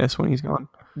low-key miss when he's gone.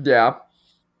 Yeah,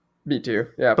 me too.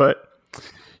 Yeah, But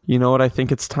you know what I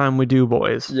think it's time we do,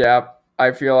 boys? yeah,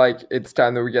 I feel like it's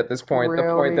time that we get this point. Really?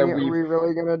 The point that Are we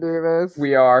really gonna do this?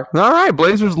 we are. All right,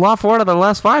 Blazers lost 4 out of the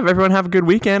last 5. Everyone have a good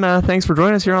weekend. Thanks for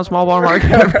joining us here on Small Ball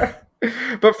Market.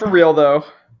 But for real though,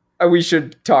 we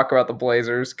should talk about the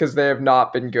Blazers because they have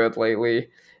not been good lately.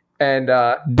 And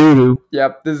Doo-doo.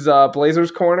 yep, this is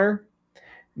Blazers Corner.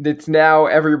 It's now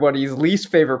everybody's least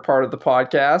favorite part of the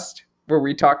podcast, where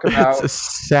we talk about It's a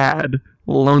sad,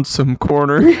 lonesome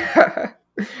corner.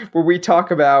 where we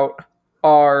talk about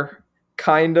our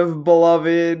kind of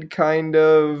beloved, kind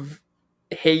of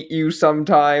hate you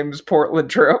sometimes Portland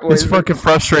Trailblazers. It's fucking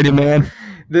frustrating, man.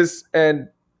 This and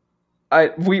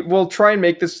we will try and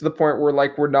make this to the point where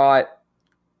like we're not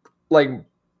like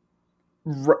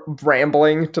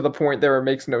rambling to the point there it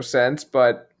makes no sense,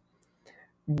 but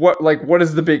what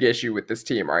is the big issue with this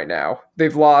team right now?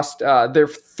 They've lost they're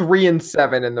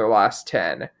 3-7 in their last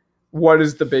 10. what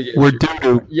is the big issue? We're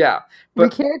doo-doo. Yeah. We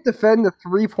But can't defend the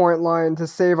 3-point line to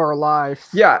save our lives.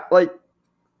 yeah, like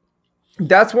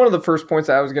that's one of the first points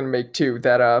I was going to make too,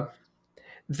 that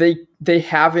they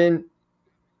haven't,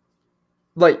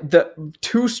 like, the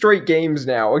 2 straight games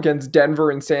now against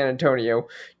Denver and San Antonio,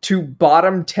 2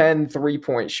 bottom 10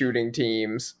 3-point shooting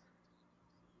teams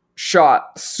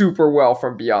shot super well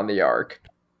from beyond the arc.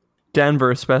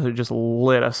 Denver especially just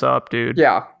lit us up, dude.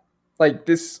 Yeah. Like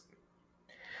this.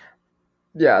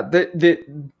 Yeah.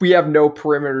 We have no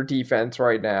perimeter defense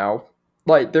right now.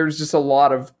 Like there's just a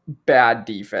lot of bad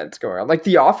defense going on. Like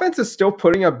the offense is still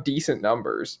putting up decent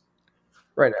numbers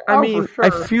right now. I mean,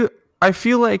 I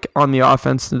feel like on the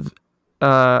offensive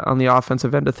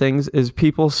end of things is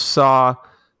people saw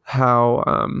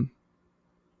how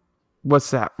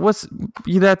what's that? What's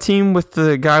that team with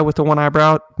the guy with the one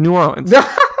eyebrow? New Orleans.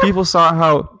 People saw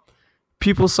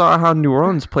how New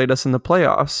Orleans played us in the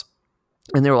playoffs,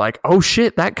 and they were like, "Oh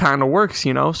shit, that kind of works,"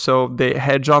 you know. So they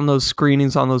hedge on those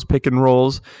screenings, on those pick and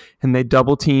rolls, and they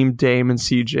double team Dame and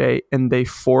CJ, and they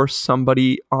force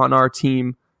somebody on our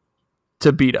team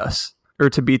to beat us or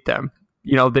to beat them.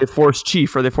 You know, they force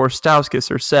Chief or they force Stauskas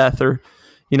or Seth or,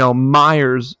 you know,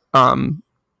 Myers. And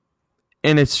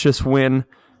it's just when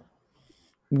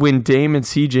Dame and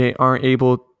CJ aren't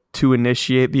able to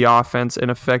initiate the offense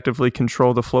and effectively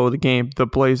control the flow of the game, the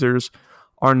Blazers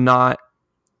are not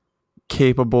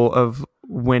capable of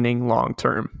winning long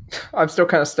term. I'm still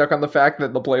kind of stuck on the fact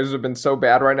that the Blazers have been so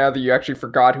bad right now that you actually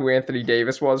forgot who Anthony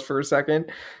Davis was for a second.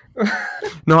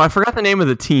 No, I forgot the name of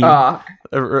the team. I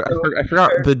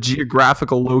forgot the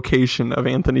geographical location of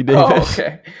Anthony Davis. Oh,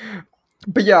 okay.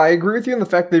 But yeah, I agree with you on the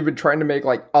fact they've been trying to make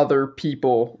like other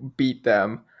people beat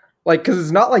them. Like, because it's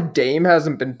not like Dame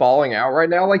hasn't been balling out right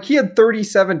now. Like, he had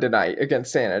 37 tonight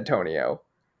against San Antonio.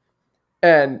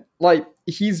 And, like,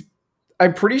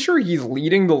 I'm pretty sure he's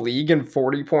leading the league in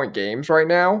 40-point games right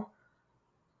now.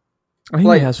 I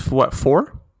think he has, what,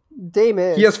 4? Dame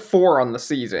is. He has 4 on the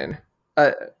season.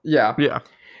 Yeah. Yeah.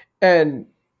 And,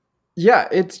 yeah,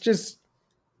 it's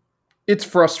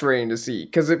frustrating to see.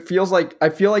 Because I feel like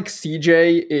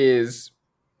CJ is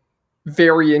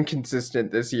very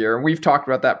inconsistent this year. And we've talked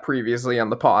about that previously on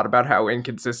the pod about how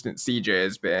inconsistent CJ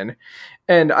has been.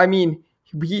 And I mean,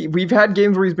 we've had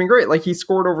games where he's been great. Like he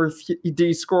score,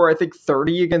 I think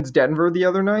 30 against Denver the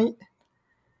other night?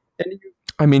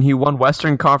 And he won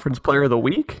Western Conference Player of the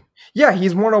Week? Yeah,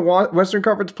 he's won a Western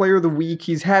Conference Player of the Week.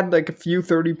 He's had like a few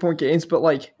 30-point games, but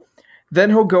like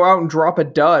then he'll go out and drop a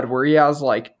dud where he has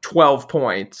like 12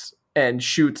 points and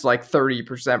shoots like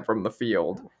 30% from the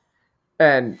field.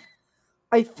 And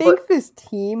I think this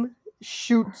team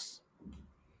shoots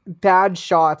bad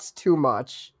shots too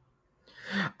much.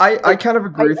 I kind of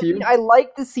agree with you. I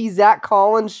like to see Zach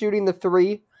Collins shooting the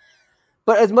 3,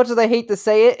 but as much as I hate to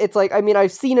say it, it's like,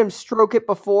 I've seen him stroke it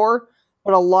before,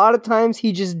 but a lot of times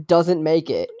he just doesn't make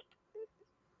it.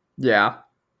 Yeah,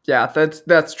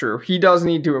 that's true. He does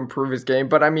need to improve his game,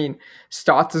 but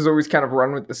Stotts has always kind of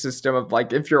run with the system of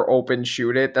like, if you're open,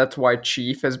 shoot it. That's why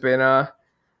Chief has been a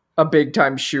big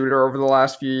time shooter over the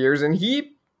last few years, and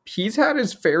he's had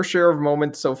his fair share of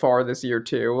moments so far this year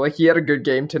too. Like he had a good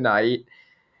game tonight.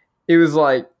 It was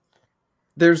like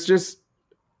there's just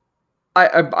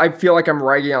I feel like I'm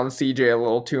ragging on CJ a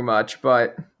little too much,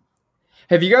 but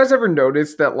have you guys ever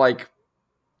noticed that like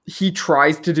he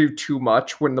tries to do too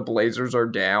much when the Blazers are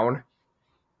down?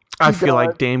 I feel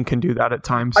like Dame can do that at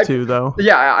times too, though.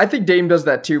 Yeah, I think Dame does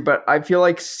that too, but I feel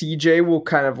like CJ will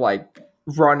kind of like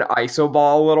run ISO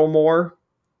ball a little more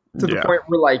to the point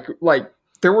where like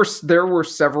there were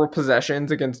several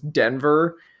possessions against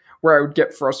Denver where I would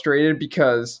get frustrated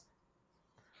because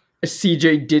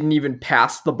CJ didn't even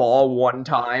pass the ball one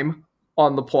time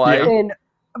on the play. Yeah. And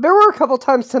there were a couple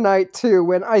times tonight too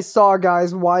when I saw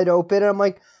guys wide open and I'm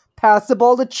like, pass the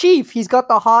ball to Chief. He's got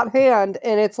the hot hand.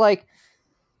 And it's like,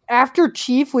 after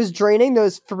Chief was draining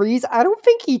those threes, I don't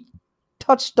think he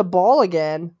touched the ball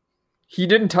again. He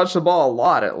didn't touch the ball a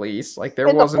lot, at least. Like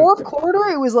in the fourth quarter,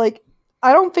 it was like,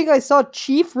 I don't think I saw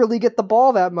Chief really get the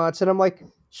ball that much. And I'm like,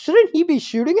 shouldn't he be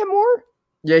shooting it more?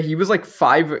 Yeah, he was like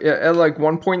 5 at like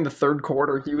one point in the third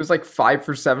quarter. He was like 5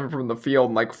 for 7 from the field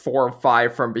and like 4 of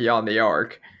 5 from beyond the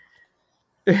arc.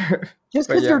 Just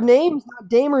because your name's not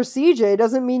Dame or CJ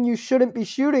doesn't mean you shouldn't be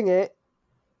shooting it.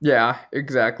 Yeah,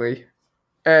 exactly.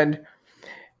 And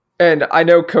I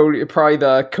know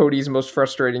Cody's most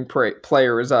frustrating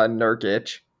player is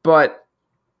Nurkic, but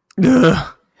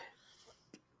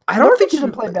I don't think he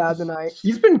didn't play bad tonight.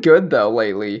 He's been good though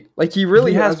lately. Like he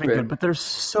really has been good. But there's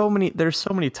so many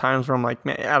times where I'm like,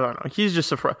 man, I don't know. He's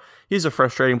just he's a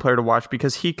frustrating player to watch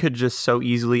because he could just so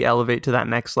easily elevate to that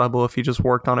next level if he just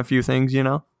worked on a few things, you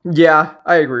know? Yeah,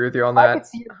 I agree with you on that. I could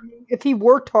see if he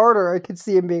worked harder, I could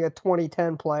see him being a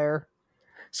 2010 player.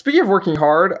 Speaking of working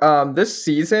hard, this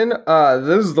season,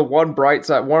 this is the one bright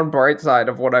side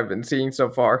of what I've been seeing so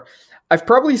far. I've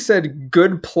probably said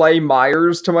good play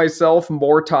Myers to myself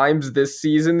more times this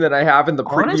season than I have in the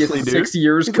previous 6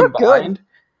 years combined.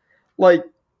 Like,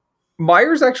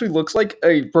 Myers actually looks like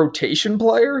a rotation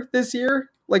player this year,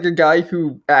 like a guy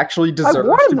who actually deserves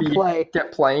to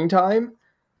get playing time.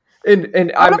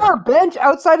 And out of our bench,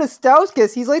 outside of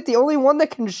Stauskas, he's like the only one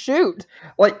that can shoot.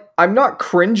 Like, I'm not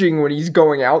cringing when he's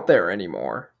going out there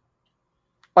anymore.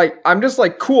 Like, I'm just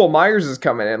like, cool, Myers is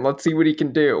coming in. Let's see what he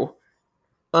can do.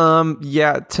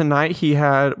 Yeah, tonight he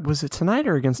had, was it tonight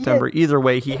or against Denver? Either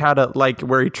way, he had a, like,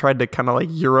 where he tried to kind of like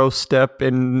Euro step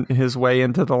in his way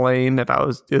into the lane, and it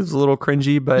was a little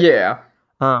cringy, but yeah.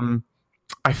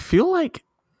 I feel like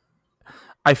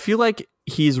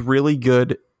he's really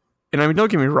good. And I mean,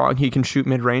 don't get me wrong, he can shoot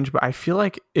mid-range, but I feel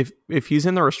like if he's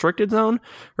in the restricted zone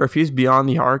or if he's beyond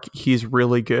the arc, he's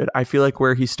really good. I feel like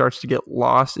where he starts to get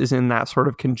lost is in that sort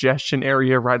of congestion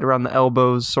area right around the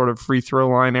elbows, sort of free throw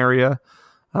line area,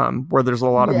 where there's a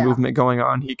lot of movement going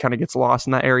on. He kind of gets lost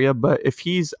in that area. But if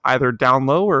he's either down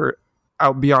low or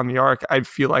out beyond the arc, I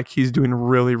feel like he's doing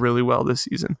really, really well this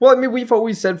season. Well, I mean, we've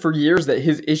always said for years that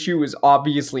his issue is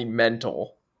obviously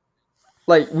mental.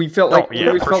 Like, we felt like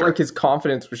like his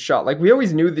confidence was shot. Like, we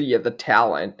always knew that he had the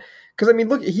talent. Because, I mean,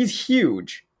 look, he's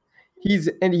huge. He's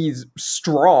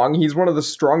strong. He's one of the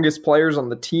strongest players on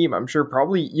the team. I'm sure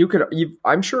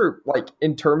like,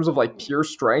 in terms of, like, pure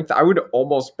strength, I would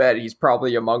almost bet he's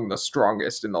probably among the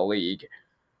strongest in the league.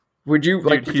 Would you?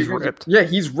 Like, he's ripped. Yeah,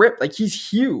 he's ripped. Like,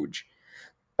 he's huge.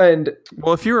 And,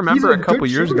 well, if you remember a couple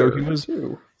years ago,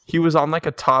 he was on, like,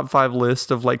 a top 5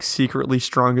 list of, like, secretly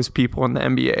strongest people in the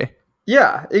NBA.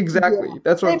 Yeah, exactly. Yeah.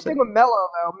 That's what I'm saying. Same thing with Melo,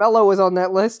 though. Melo was on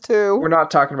that list, too. We're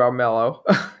not talking about Melo.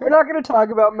 We're not going to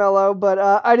talk about Melo, but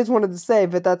I just wanted to say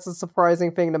that that's a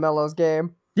surprising thing to Melo's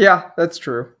game. Yeah, that's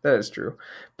true. That is true.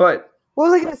 But what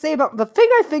was I going to say about the thing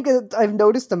I think I've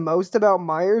noticed the most about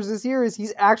Myers this year is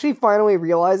he's actually finally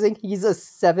realizing he's a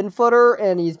 7-footer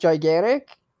and he's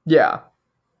gigantic. Yeah.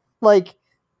 Like,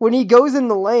 when he goes in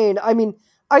the lane, I mean,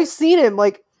 I've seen him,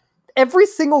 like, every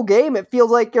single game, it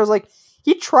feels like there's, like,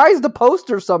 he tries to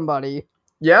poster somebody.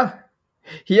 Yeah.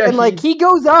 He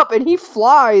goes up and he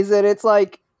flies and it's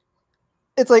like,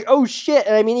 oh shit.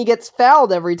 And I mean, he gets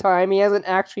fouled every time. He hasn't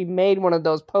actually made one of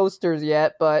those posters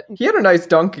yet, but he had a nice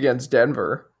dunk against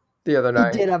Denver the other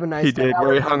night. He did have a nice dunk. He did,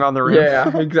 where he hung on the rim.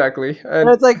 Yeah, exactly. And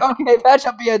it's like, okay, that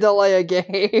should be a delay of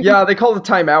game. Yeah, they called a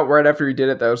timeout right after he did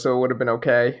it though, so it would have been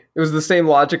okay. It was the same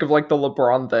logic of like the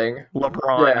LeBron thing.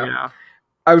 Yeah.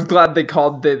 I was glad they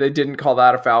didn't call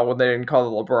that a foul when they didn't call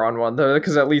the LeBron one, though,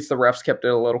 because at least the refs kept it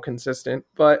a little consistent.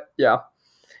 But yeah,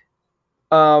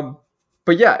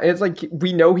 it's like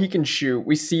we know he can shoot.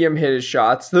 We see him hit his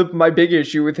shots. My big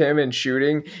issue with him in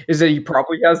shooting is that he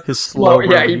probably has his slow.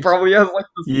 Yeah, he probably has like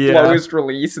the slowest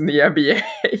release in the NBA.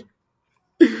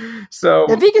 So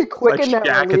if he could quicken like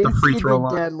that release, at the free throw he'd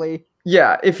be line. deadly.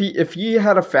 Yeah, if he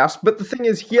had a fast, but the thing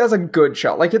is, he has a good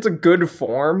shot. Like, it's a good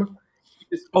form.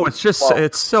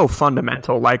 It's so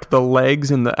fundamental. Like the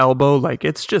legs and the elbow, like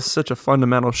it's just such a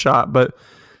fundamental shot, but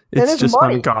it's just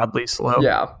ungodly slow.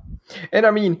 Yeah. And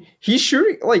I mean, he's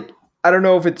shooting, like, I don't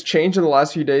know if it's changed in the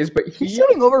last few days, but he's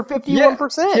shooting over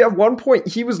 51%. Yeah, at one point,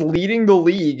 he was leading the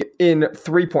league in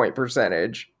 3-point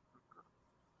percentage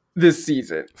this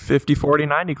season. 50, 40,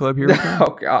 90 club here.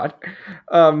 Oh, God.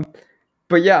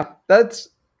 But yeah, that's,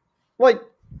 like,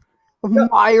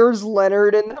 Myers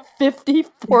Leonard in the 50,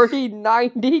 40,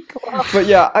 90 club. But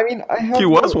yeah, I mean, he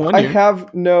was one year. I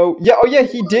have no. Yeah,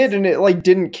 he did, and it like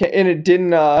didn't, and it didn't.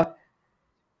 Count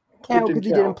because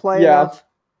he didn't play enough.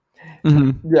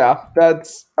 Mm-hmm. Yeah,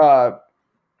 that's. But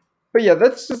yeah,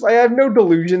 that's just. I have no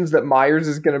delusions that Myers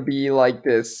is going to be like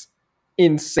this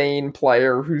insane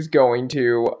player who's going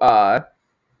to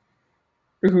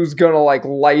like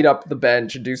light up the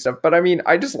bench and do stuff. But I mean,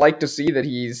 I just like to see that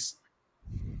he's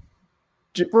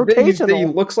rotational. He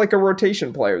looks like a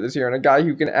rotation player this year and a guy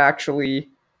who can actually.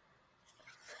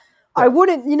 I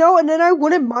wouldn't, and then I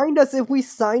wouldn't mind us if we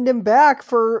signed him back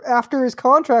for after his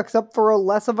contract's up for a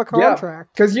less of a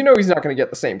contract. Because he's not going to get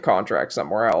the same contract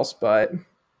somewhere else, but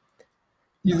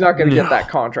he's not going to get that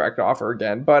contract offer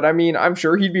again. But I mean, I'm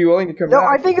sure he'd be willing to come back.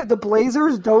 I think if the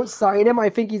Blazers don't sign him, I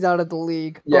think he's out of the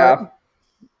league. Yeah.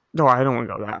 No, I don't want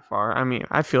to go that far. I mean,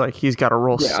 I feel like he's got to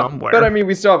roll somewhere. But I mean,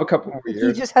 we still have a couple more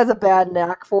years. He just has a bad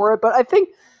knack for it. But I think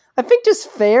just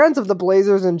fans of the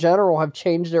Blazers in general have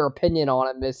changed their opinion on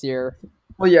him this year.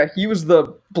 Well, yeah, he was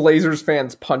the Blazers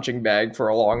fans' punching bag for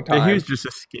a long time. He was just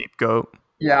a scapegoat.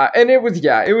 Yeah, and it was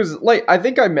like, I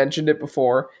think I mentioned it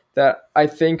before that I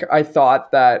think I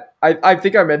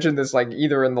mentioned this like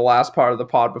either in the last part of the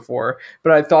pod before,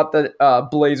 but I thought that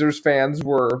Blazers fans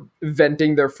were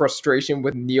venting their frustration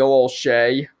with Neil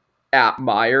O'Shea at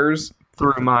Myers.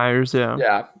 Through Myers, yeah.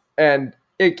 Yeah, and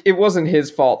it wasn't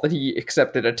his fault that he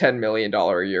accepted a $10 million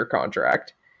a year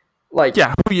contract. Like,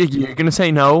 yeah, you're gonna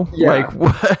say no? Yeah. Like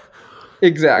what?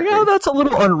 Exactly. Yeah, that's a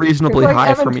little unreasonably like high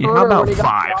Evan for me. Turner How about when he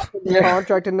got 5? dropped in the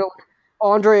contract and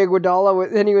Andre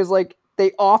Iguodala, and he was like,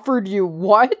 "They offered you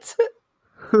what?"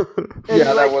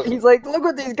 And he's like, "Look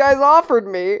what these guys offered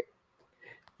me."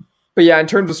 But yeah, in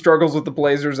terms of struggles with the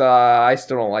Blazers, I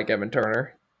still don't like Evan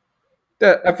Turner.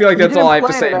 I feel like that's all I have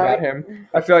to say about him.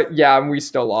 I feel like, yeah, we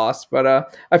still lost, but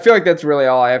I feel like that's really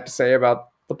all I have to say about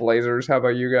the Blazers. How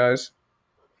about you guys?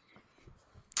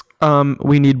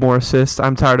 We need more assists.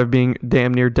 I'm tired of being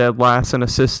damn near dead last in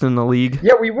assists in the league.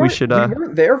 Yeah, we weren't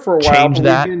there for a while. Change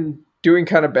that. We've been doing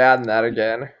kind of bad in that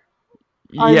again.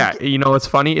 Yeah, you know what's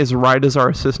funny is right as our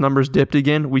assist numbers dipped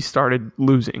again, we started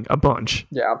losing a bunch.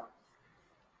 Yeah,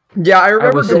 I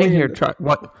remember. I was sitting here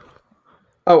what?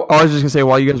 Oh, I was just gonna say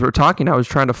while you guys were talking, I was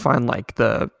trying to find like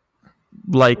the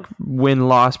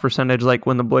win-loss percentage, like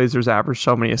when the Blazers average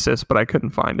so many assists, but I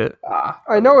couldn't find it.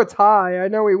 I know it's high. I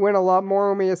know we win a lot more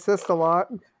when we assist a lot.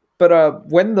 But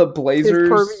when the Blazers,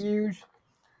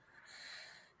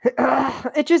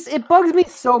 it bugs me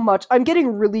so much. I'm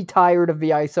getting really tired of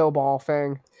the ISO ball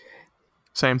thing.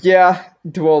 Same. Yeah.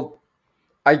 Well,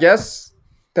 I guess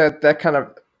that kind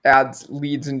of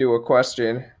leads into a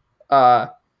question.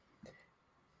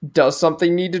 Does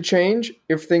something need to change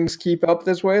if things keep up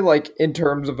this way? Like in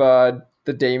terms of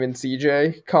the Dame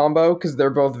CJ combo, because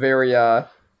they're both very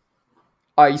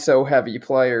ISO heavy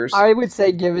players. I would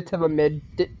say give it to the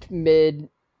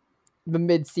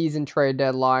mid-season trade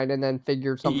deadline and then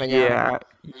figure something out.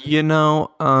 Yeah, you know,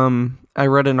 I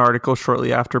read an article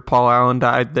shortly after Paul Allen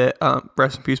died that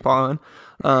rest in peace, Paul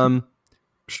Allen.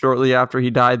 Shortly after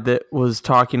he died, that was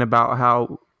talking about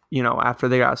how, you know, after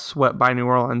they got swept by New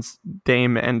Orleans,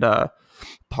 Dame and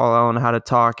Paul Allen had a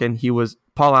talk, and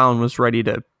Paul Allen was ready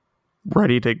to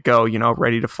go, you know,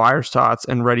 ready to fire shots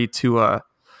and ready to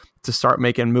start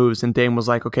making moves. And Dame was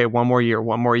like, okay, one more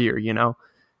year, you know.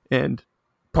 And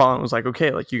Paul Allen was like,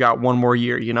 okay, like you got one more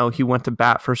year, you know. He went to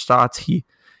bat for Stotts. He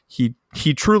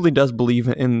truly does believe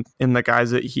in the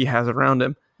guys that he has around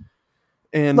him.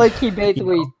 And like he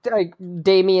basically like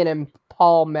Damian and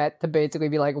Paul met to basically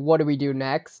be like, what do we do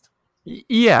next?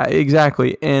 Yeah,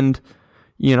 exactly. And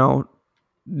you know,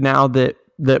 now that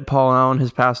Paul Allen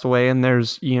has passed away and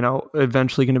there's, you know,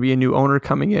 eventually going to be a new owner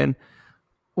coming in,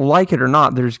 like it or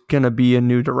not, there's going to be a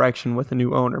new direction with a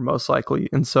new owner most likely.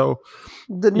 And so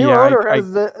the new owner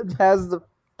has the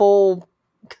full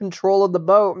control of the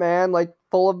boat, man, like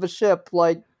full of the ship.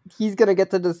 Like he's going to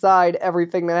get to decide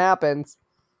everything that happens.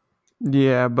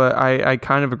 Yeah, but I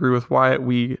kind of agree with Wyatt.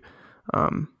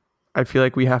 I feel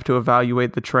like we have to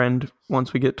evaluate the trend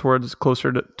once we get towards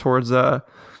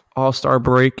All-Star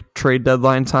break, trade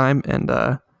deadline time,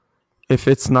 and if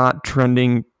it's not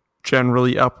trending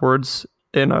generally upwards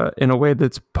in a way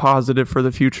that's positive for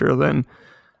the future, then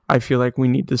I feel like we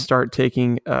need to start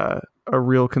taking a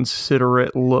real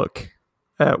considerate look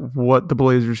at what the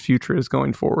Blazers' future is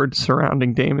going forward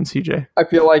surrounding Dame and CJ. I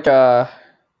feel like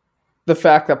the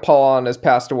fact that Paul Allen has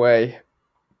passed away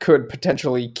could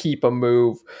potentially keep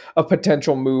a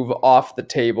potential move off the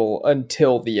table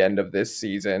until the end of this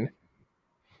season.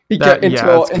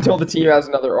 Until the team has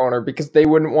another owner, because they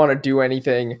wouldn't want to do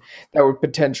anything that would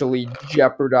potentially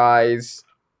jeopardize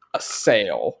a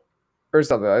sale or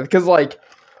something like that. Because like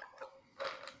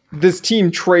this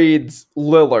team trades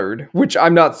Lillard, which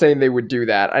I'm not saying they would do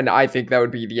that, and I think that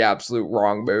would be the absolute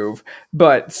wrong move.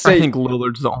 But I think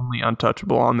Lillard's the only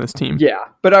untouchable on this team. Yeah,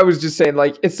 but I was just saying,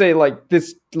 like,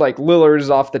 Lillard is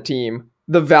off the team,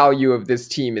 the value of this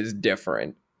team is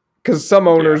different. Because some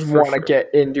owners want to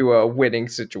get into a winning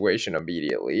situation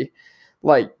immediately.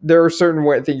 Like, there are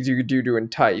certain things you could do to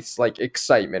entice, like,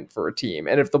 excitement for a team.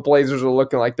 And if the Blazers are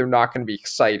looking like they're not going to be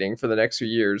exciting for the next few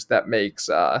years, that makes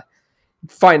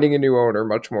finding a new owner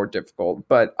much more difficult.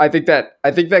 But I think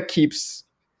that keeps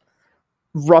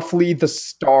roughly the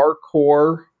star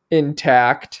core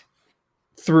intact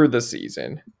through the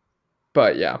season.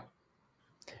 But yeah.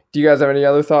 Do you guys have any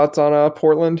other thoughts on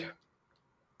Portland?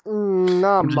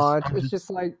 Not much. It's just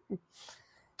like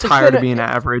tired of being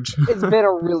average. It's been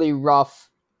a really rough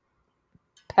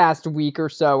past week or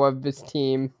so of this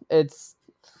team.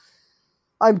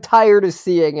 I'm tired of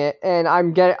seeing it, and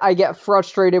I get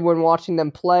frustrated when watching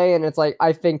them play, and it's like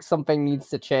I think something needs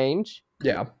to change.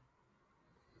 Yeah.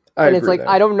 And it's like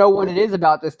I don't know what it is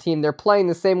about this team. They're playing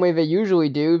the same way they usually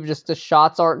do, just the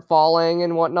shots aren't falling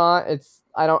and whatnot.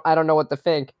 I don't know what to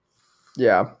think.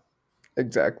 Yeah.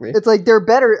 Exactly. It's like they're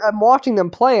better. I'm watching them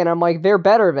play, and I'm like, they're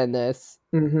better than this.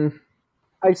 Mm-hmm.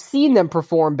 I've seen them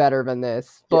perform better than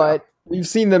this, but we've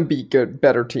seen them beat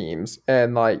better teams,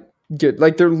 and like good.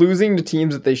 Like they're losing to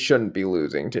teams that they shouldn't be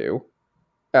losing to.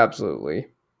 Absolutely.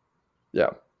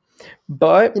 Yeah.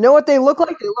 But you know what they look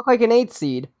like? They look like an 8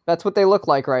 seed. That's what they look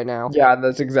like right now. Yeah,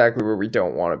 that's exactly where we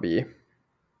don't want to be.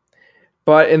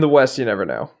 But in the West, you never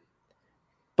know.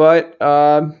 But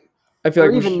I feel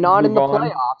they're like even not in the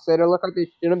playoffs. They don't look like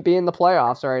they shouldn't be in the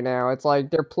playoffs right now. It's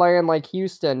like they're playing like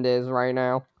Houston is right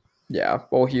now. Yeah,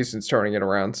 well, Houston's turning it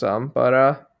around some, but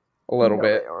a little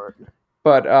bit. They aren't.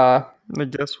 But I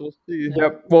guess we'll see.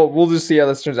 Yep. Well, we'll just see how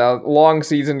this turns out. Long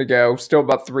season to go. Still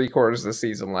about 3/4 of the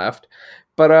season left.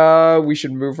 But we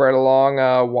should move right along.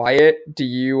 Wyatt, do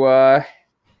you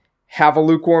have a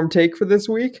lukewarm take for this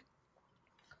week?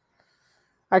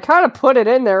 I kind of put it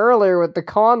in there earlier with the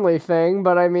Conley thing,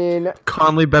 but I mean...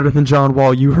 Conley better than John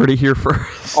Wall. You heard it here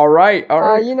first. All right.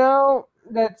 You know,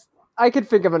 I could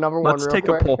think of another one. Let's take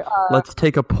a poll. Let's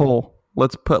take a poll.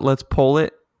 Let's poll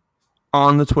it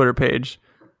on the Twitter page.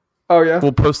 Oh yeah.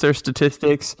 We'll post their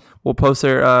statistics. We'll post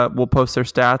their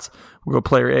stats. We'll go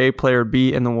player A, player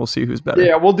B, and then we'll see who's better.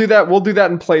 Yeah, we'll do that. We'll do that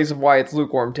in place of Wyatt's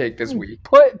lukewarm take this week.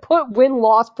 Put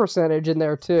win-loss percentage in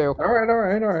there too. All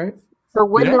right. Or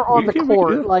when they're on the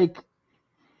court, like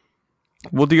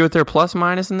we'll do with their plus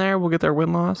minus in there. We'll get their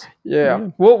win-loss.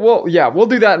 Yeah. We'll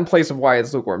do that in place of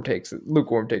Wyatt's lukewarm take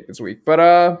this week.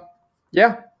 But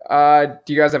yeah.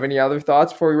 Do you guys have any other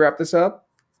thoughts before we wrap this up?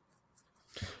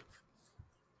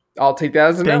 I'll take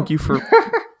that as a thank you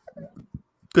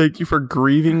for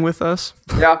grieving with us.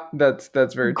 Yeah, that's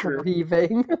very true.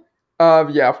 Grieving.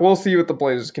 Yeah, we'll see what the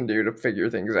Blazers can do to figure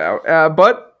things out.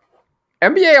 But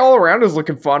NBA all around is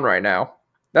looking fun right now.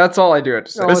 That's all I do have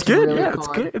to say. It's good. Really yeah, fun. it's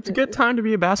good. It's a good time to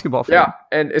be a basketball fan. Yeah,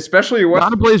 and especially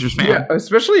not a Blazers fan. Yeah,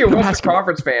 especially a Western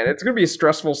Conference fan. It's going to be a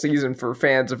stressful season for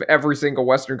fans of every single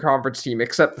Western Conference team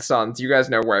except the Suns. You guys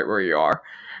know right where you are.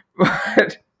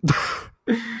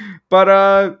 But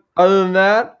other than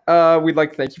that, we'd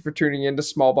like to thank you for tuning in to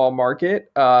Small Ball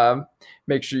Market.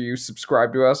 Make sure you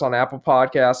subscribe to us on Apple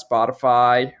Podcasts,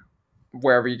 Spotify,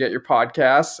 wherever you get your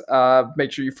podcasts.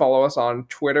 Make sure you follow us on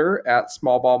Twitter at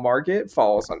Small Ball Market.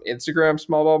 Follow us on Instagram,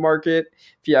 Small Ball Market.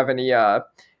 If you have any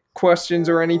questions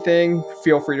or anything,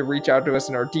 feel free to reach out to us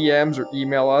in our DMs or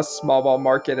email us,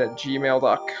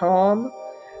 smallballmarket@gmail.com.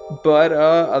 But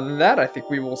other than that, I think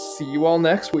we will see you all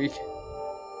next week.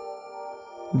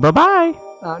 Bye-bye.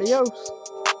 Adios.